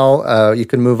 no foul. You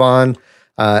can move on.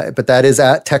 But that is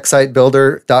at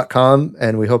techsitebuilder.com,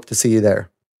 and we hope to see you there.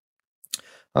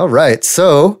 All right.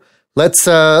 So let's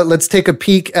take a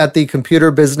peek at the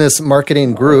Computer Business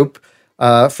Marketing Group.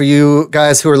 For you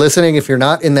guys who are listening, if you're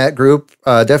not in that group,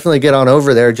 definitely get on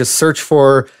over there. Just search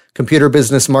for Computer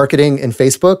Business Marketing in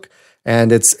Facebook,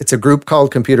 and it's a group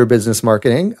called Computer Business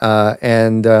Marketing,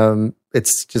 and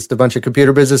it's just a bunch of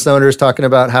computer business owners talking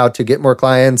about how to get more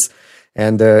clients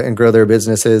and grow their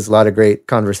businesses. A lot of great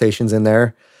conversations in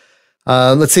there.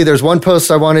 Let's see. There's one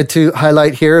post I wanted to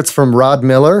highlight here. It's from Rod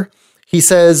Miller. He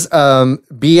says,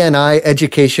 BNI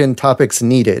education topics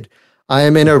needed. I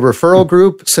am in a referral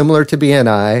group similar to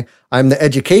BNI. I'm the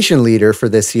education leader for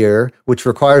this year, which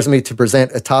requires me to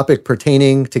present a topic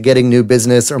pertaining to getting new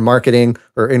business or marketing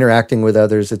or interacting with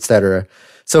others, etc.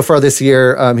 so far this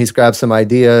year, he's grabbed some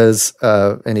ideas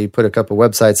and he put a couple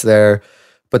websites there.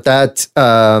 But that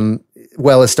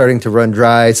well is starting to run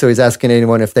dry. So he's asking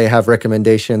anyone if they have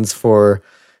recommendations for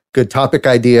good topic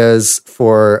ideas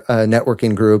for a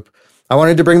networking group. I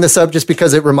wanted to bring this up just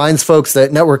because it reminds folks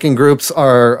that networking groups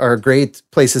are great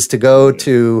places to go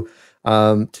to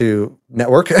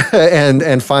network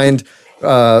and find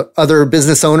other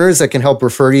business owners that can help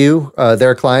refer you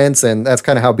their clients. And that's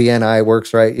kind of how BNI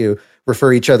works, right? You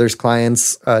refer each other's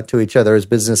clients to each other as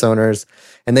business owners.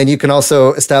 And then you can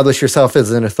also establish yourself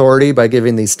as an authority by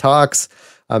giving these talks.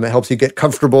 It helps you get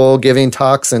comfortable giving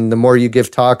talks. And the more you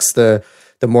give talks, the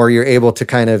more you're able to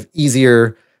kind of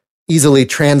easily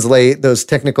translate those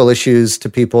technical issues to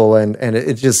people. And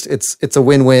it's a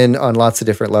win-win on lots of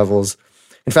different levels.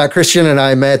 In fact, Christian and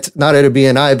I met not at a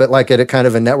BNI, but like at a kind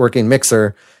of a networking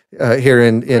mixer here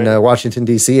in Washington,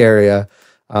 D.C. area.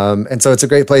 And so it's a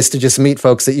great place to just meet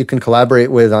folks that you can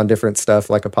collaborate with on different stuff,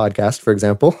 like a podcast, for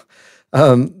example.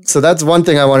 So that's one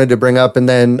thing I wanted to bring up. And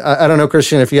then I don't know,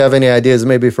 Christian, if you have any ideas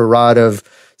maybe for Rod of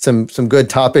some good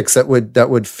topics that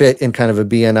would fit in kind of a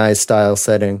BNI style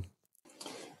setting.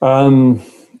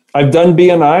 I've done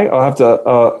BNI. I'll have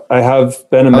to. I have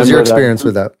been a member. How's your experience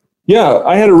with that? Yeah,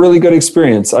 I had a really good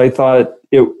experience. I thought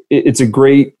it's a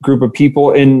great group of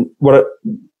people. And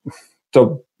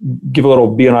to give a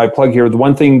little BNI plug here, the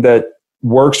one thing that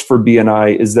works for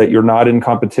BNI is that you're not in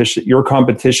competition. Your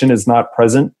competition is not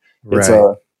present. Right. It's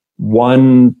a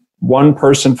one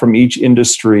person from each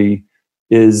industry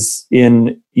is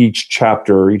in each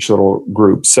chapter, each little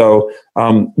group. So,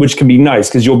 which can be nice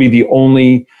because you'll be the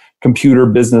only computer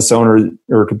business owner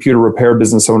or computer repair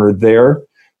business owner there,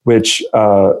 which,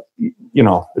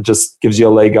 it just gives you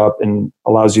a leg up and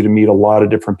allows you to meet a lot of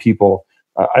different people.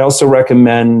 I also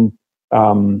recommend,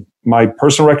 my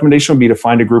personal recommendation would be to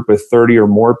find a group with 30 or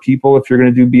more people if you're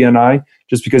going to do BNI,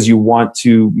 just because you want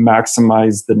to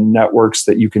maximize the networks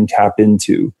that you can tap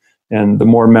into. And the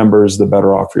more members, the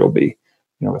better off you'll be,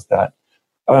 with that.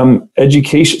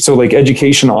 Education. So like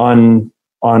education on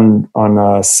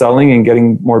selling and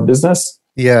getting more business.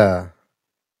 Yeah.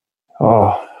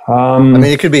 I mean,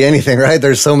 it could be anything, right?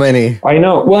 There's so many. I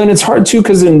know. Well, and it's hard too,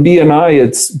 because in BNI,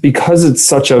 it's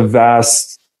such a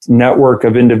vast network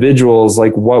of individuals.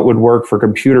 Like what would work for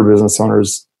computer business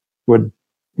owners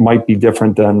might be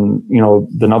different than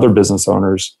other business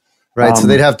owners. Right. So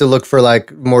they'd have to look for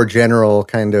like more general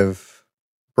kind of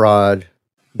broad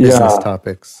business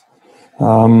topics.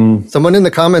 Someone in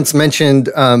the comments mentioned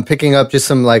picking up just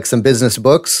some business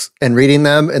books and reading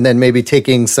them, and then maybe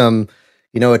taking some,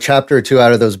 a chapter or two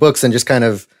out of those books and just kind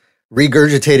of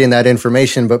regurgitating that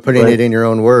information, but putting it in your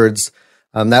own words.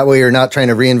 That way you're not trying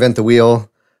to reinvent the wheel,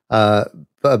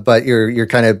 but you're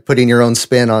kind of putting your own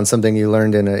spin on something you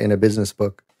learned in a business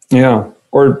book. Yeah.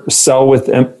 Or sell with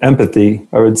empathy,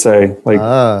 I would say.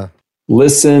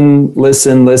 Listen.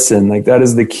 Like that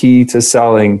is the key to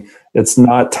selling. It's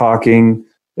not talking.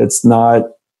 It's not,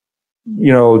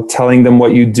 telling them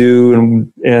what you do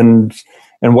and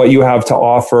what you have to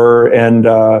offer and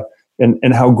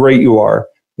how great you are.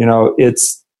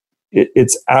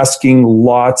 It's asking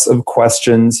lots of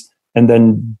questions and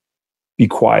then be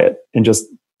quiet and just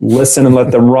listen and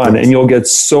let them run, and you'll get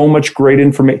so much great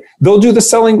information. They'll do the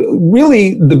selling.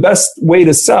 Really, the best way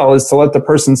to sell is to let the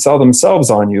person sell themselves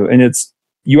on you. And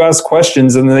you ask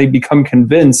questions and then they become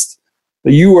convinced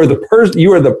that you are the person,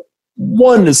 you are the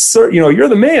one to serve, you're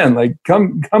the man. Like,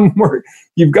 come work.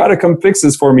 You've got to come fix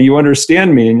this for me. You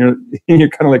understand me. And you're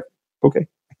kind of like, okay.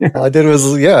 All I did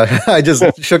was, I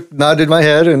just nodded my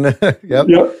head and yep.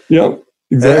 Yep.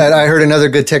 Exactly. And I heard another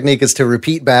good technique is to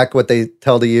repeat back what they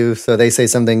tell to you. So they say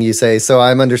something, you say, so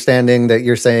I'm understanding that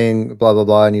you're saying blah, blah,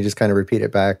 blah. And you just kind of repeat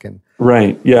it back. And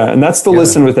right. Yeah. And that's the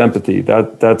listen with empathy.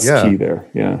 That's key there.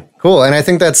 Yeah. Cool. And I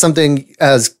think that's something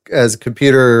as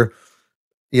computer,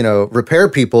 repair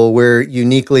people, we're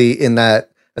uniquely in a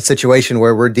situation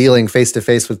where we're dealing face to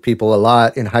face with people a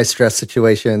lot in high stress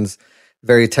situations,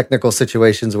 very technical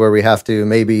situations where we have to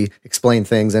maybe explain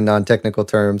things in non-technical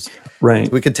terms. Right.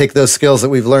 So we could take those skills that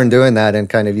we've learned doing that and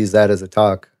kind of use that as a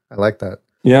talk. I like that.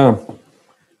 Yeah.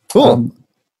 Cool.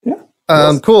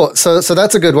 Cool. So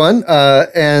that's a good one.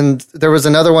 And there was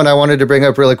another one I wanted to bring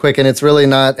up really quick, and it's really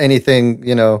not anything,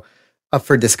 up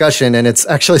for discussion. And it's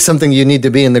actually something you need to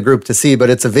be in the group to see, but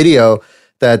it's a video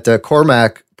that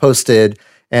Cormac posted,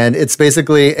 and it's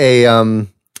basically a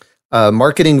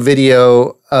marketing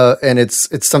video, and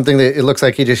it's something that it looks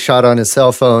like he just shot on his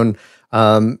cell phone.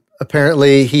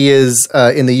 Apparently, he is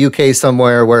in the UK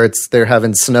somewhere where they're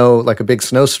having snow, like a big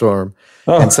snowstorm,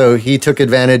 and so he took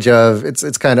advantage of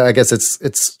it's kind of, I guess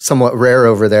it's somewhat rare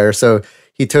over there. So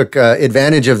he took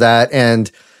advantage of that,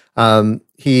 and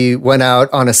he went out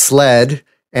on a sled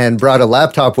and brought a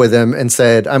laptop with him and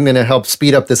said, I'm going to help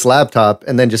speed up this laptop,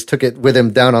 and then just took it with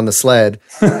him down on the sled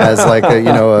as like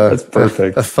That's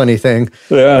perfect. a funny thing.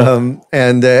 Yeah.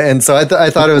 And so I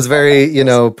thought it was very,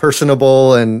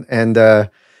 personable, and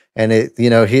it,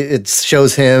 it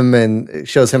shows him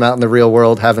out in the real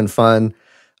world having fun.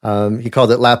 He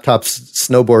called it laptops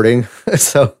snowboarding.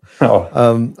 So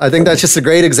I think that's just a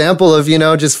great example of,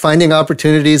 just finding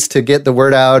opportunities to get the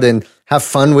word out and have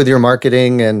fun with your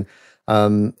marketing, and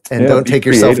don't take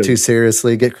yourself too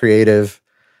seriously. Get creative.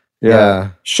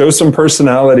 Yeah. Show some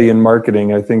personality in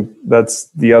marketing. I think that's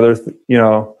the other,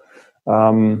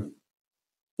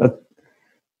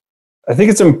 I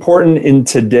think it's important in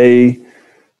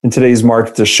today's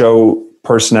market to show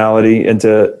personality and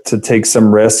to take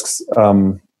some risks.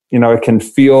 It can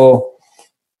feel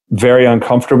very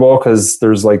uncomfortable because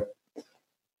there's like,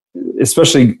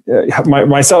 especially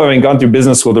myself having gone through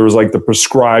business school, there was like the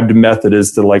prescribed method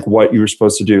as to like what you were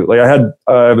supposed to do. Like I have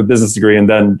a business degree and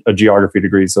then a geography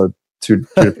degree. So two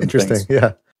different Interesting.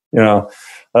 things. Yeah.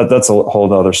 That's a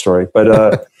whole other story,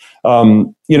 but,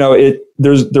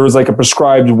 there was like a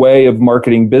prescribed way of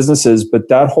marketing businesses, but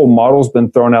that whole model's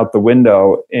been thrown out the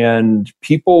window, and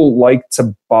people like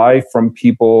to buy from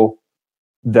people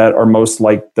that are most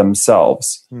like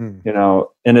themselves, and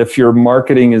if your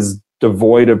marketing is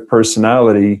devoid of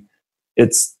personality,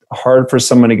 it's hard for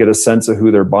someone to get a sense of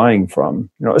who they're buying from,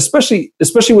 especially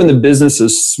when the business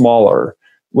is smaller.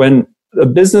 When a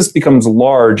business becomes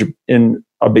large in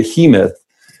a behemoth,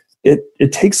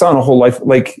 it takes on a whole life,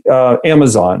 like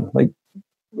Amazon. Like,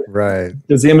 right?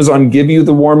 Does Amazon give you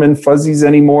the warm and fuzzies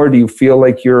anymore? Do you feel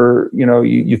like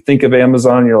you think of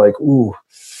Amazon, and you're like, ooh,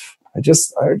 I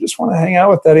just want to hang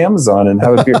out with that Amazon and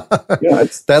have a beer.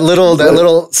 That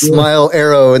little smile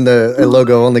arrow in the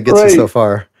logo only gets you so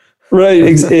far. Right.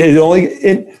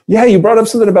 You brought up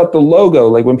something about the logo.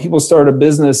 Like when people start a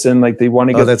business and like they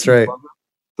want to get. Oh, that's right.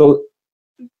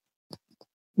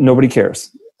 Nobody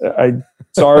cares.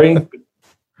 Sorry,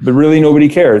 but really nobody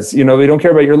cares. They don't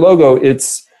care about your logo.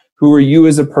 It's who are you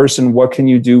as a person? What can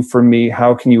you do for me?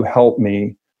 How can you help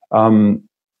me? And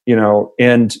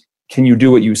can you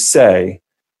do what you say,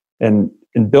 and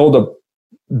build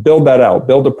that out,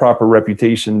 build a proper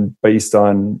reputation based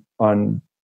on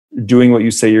doing what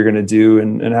you say you're going to do,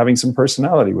 and having some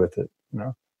personality with it.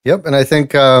 Yep. And I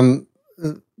think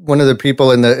one of the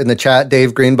people in the chat,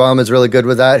 Dave Greenbaum, is really good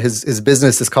with that. His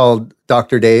business is called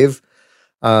Dr. Dave,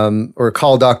 or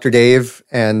Call Dr. Dave,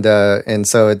 and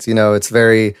so it's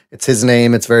it's his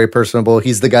name. It's very personable.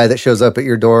 He's the guy that shows up at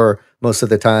your door most of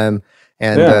the time.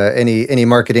 And any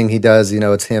marketing he does,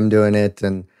 it's him doing it,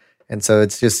 and so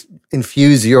it's just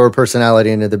infuse your personality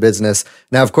into the business.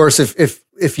 Now, of course,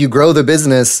 if you grow the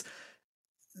business,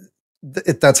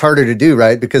 that's harder to do,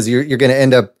 right? Because you're going to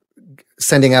end up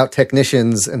sending out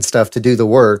technicians and stuff to do the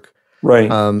work, right?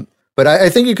 But I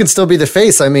think you can still be the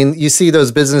face. I mean, you see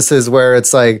those businesses where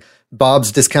it's like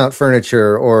Bob's Discount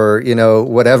Furniture, or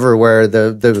whatever, where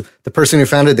the person who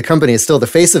founded the company is still the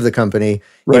face of the company,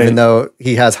 right, even though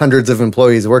he has hundreds of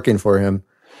employees working for him.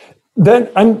 Then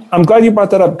I'm glad you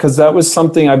brought that up, because that was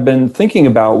something I've been thinking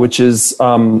about, which is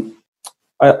a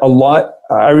lot.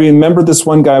 I remember this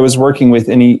one guy I was working with,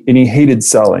 and he hated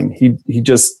selling. He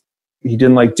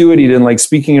didn't like do it. He didn't like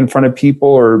speaking in front of people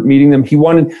or meeting them.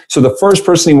 So the first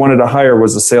person he wanted to hire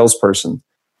was a salesperson,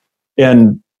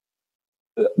 and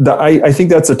I think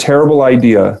that's a terrible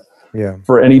idea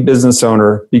for any business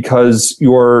owner, because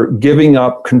you're giving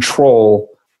up control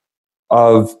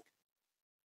of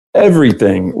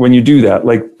everything when you do that.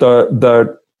 Like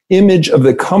the image of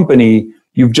the company,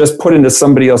 you've just put into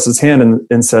somebody else's hand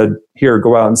and said, here,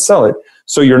 go out and sell it.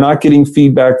 So you're not getting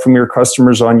feedback from your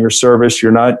customers on your service.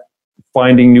 You're not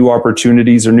finding new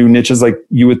opportunities or new niches, like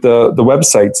you with the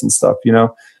websites and stuff.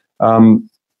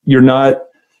 You're not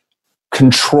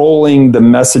controlling the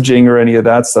messaging or any of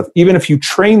that stuff. Even if you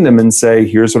train them and say,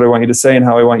 here's what I want you to say and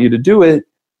how I want you to do it,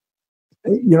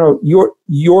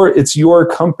 it's your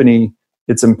company.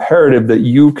 It's imperative that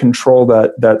you control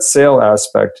that sale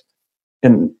aspect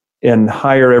and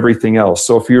hire everything else.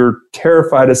 So if you're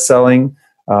terrified of selling,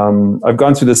 I've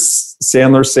gone through this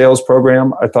Sandler sales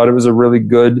program. I thought it was a really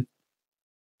good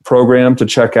program to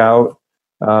check out,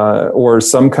 or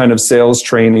some kind of sales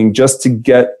training, just to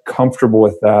get comfortable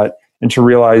with that and to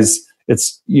realize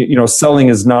it's, selling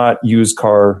is not used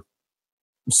car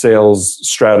sales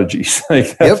strategies.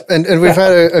 Yep. And we've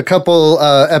had a couple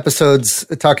episodes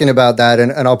talking about that,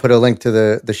 and I'll put a link to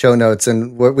the show notes.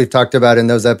 And what we've talked about in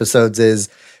those episodes is,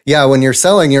 when you're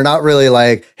selling, you're not really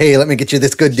like, hey, let me get you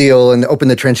this good deal and open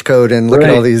the trench coat and look at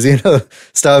all these,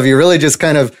 stuff. You're really just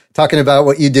kind of talking about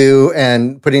what you do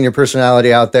and putting your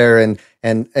personality out there.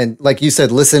 And like you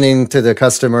said, listening to the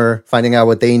customer, finding out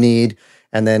what they need,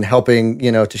 and then helping,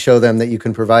 to show them that you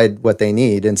can provide what they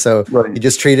need. And so you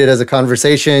just treat it as a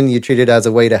conversation. You treat it as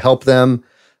a way to help them.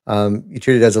 You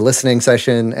treat it as a listening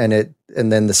session, and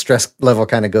then the stress level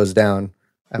kind of goes down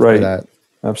after that.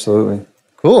 Absolutely.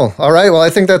 Cool. All right. Well, I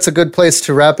think that's a good place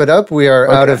to wrap it up. We are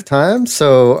out of time.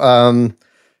 So,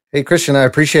 hey, Christian, I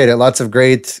appreciate it. Lots of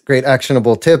great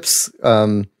actionable tips.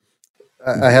 I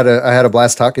had a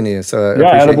blast talking to you. So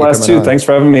I had a blast too. Thanks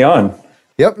for having me on.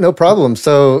 Yep, no problem.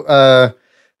 So,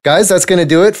 guys, that's going to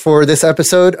do it for this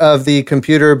episode of the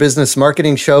Computer Business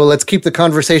Marketing Show. Let's keep the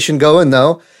conversation going,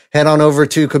 though. Head on over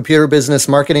to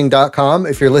computerbusinessmarketing.com.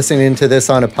 If you're listening to this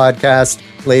on a podcast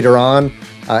later on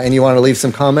and you want to leave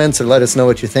some comments or let us know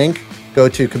what you think, go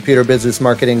to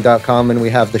computerbusinessmarketing.com, and we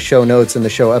have the show notes and the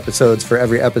show episodes for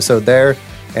every episode there.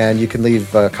 And you can leave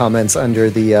comments under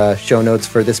the show notes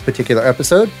for this particular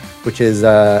episode, which is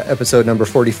episode number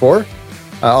 44.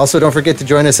 Also, don't forget to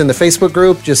join us in the Facebook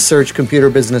group. Just search Computer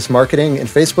Business Marketing in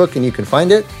Facebook and you can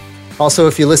find it. Also,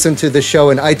 if you listen to the show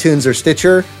in iTunes or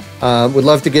Stitcher, would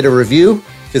love to get a review.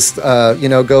 Just,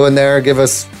 go in there, give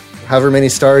us however many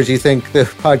stars you think the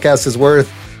podcast is worth.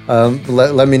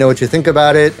 Let me know what you think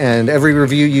about it. And every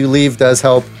review you leave does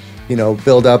help,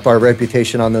 build up our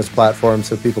reputation on those platforms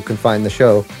so people can find the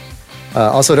show.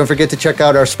 Also, don't forget to check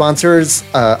out our sponsors,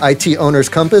 IT Owners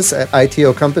Compass at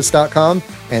itocompass.com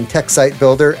and TechSite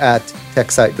Builder at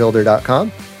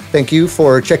techsitebuilder.com. Thank you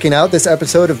for checking out this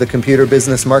episode of the Computer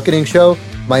Business Marketing Show.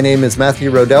 My name is Matthew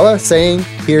Rodella, saying,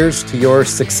 here's to your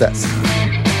success.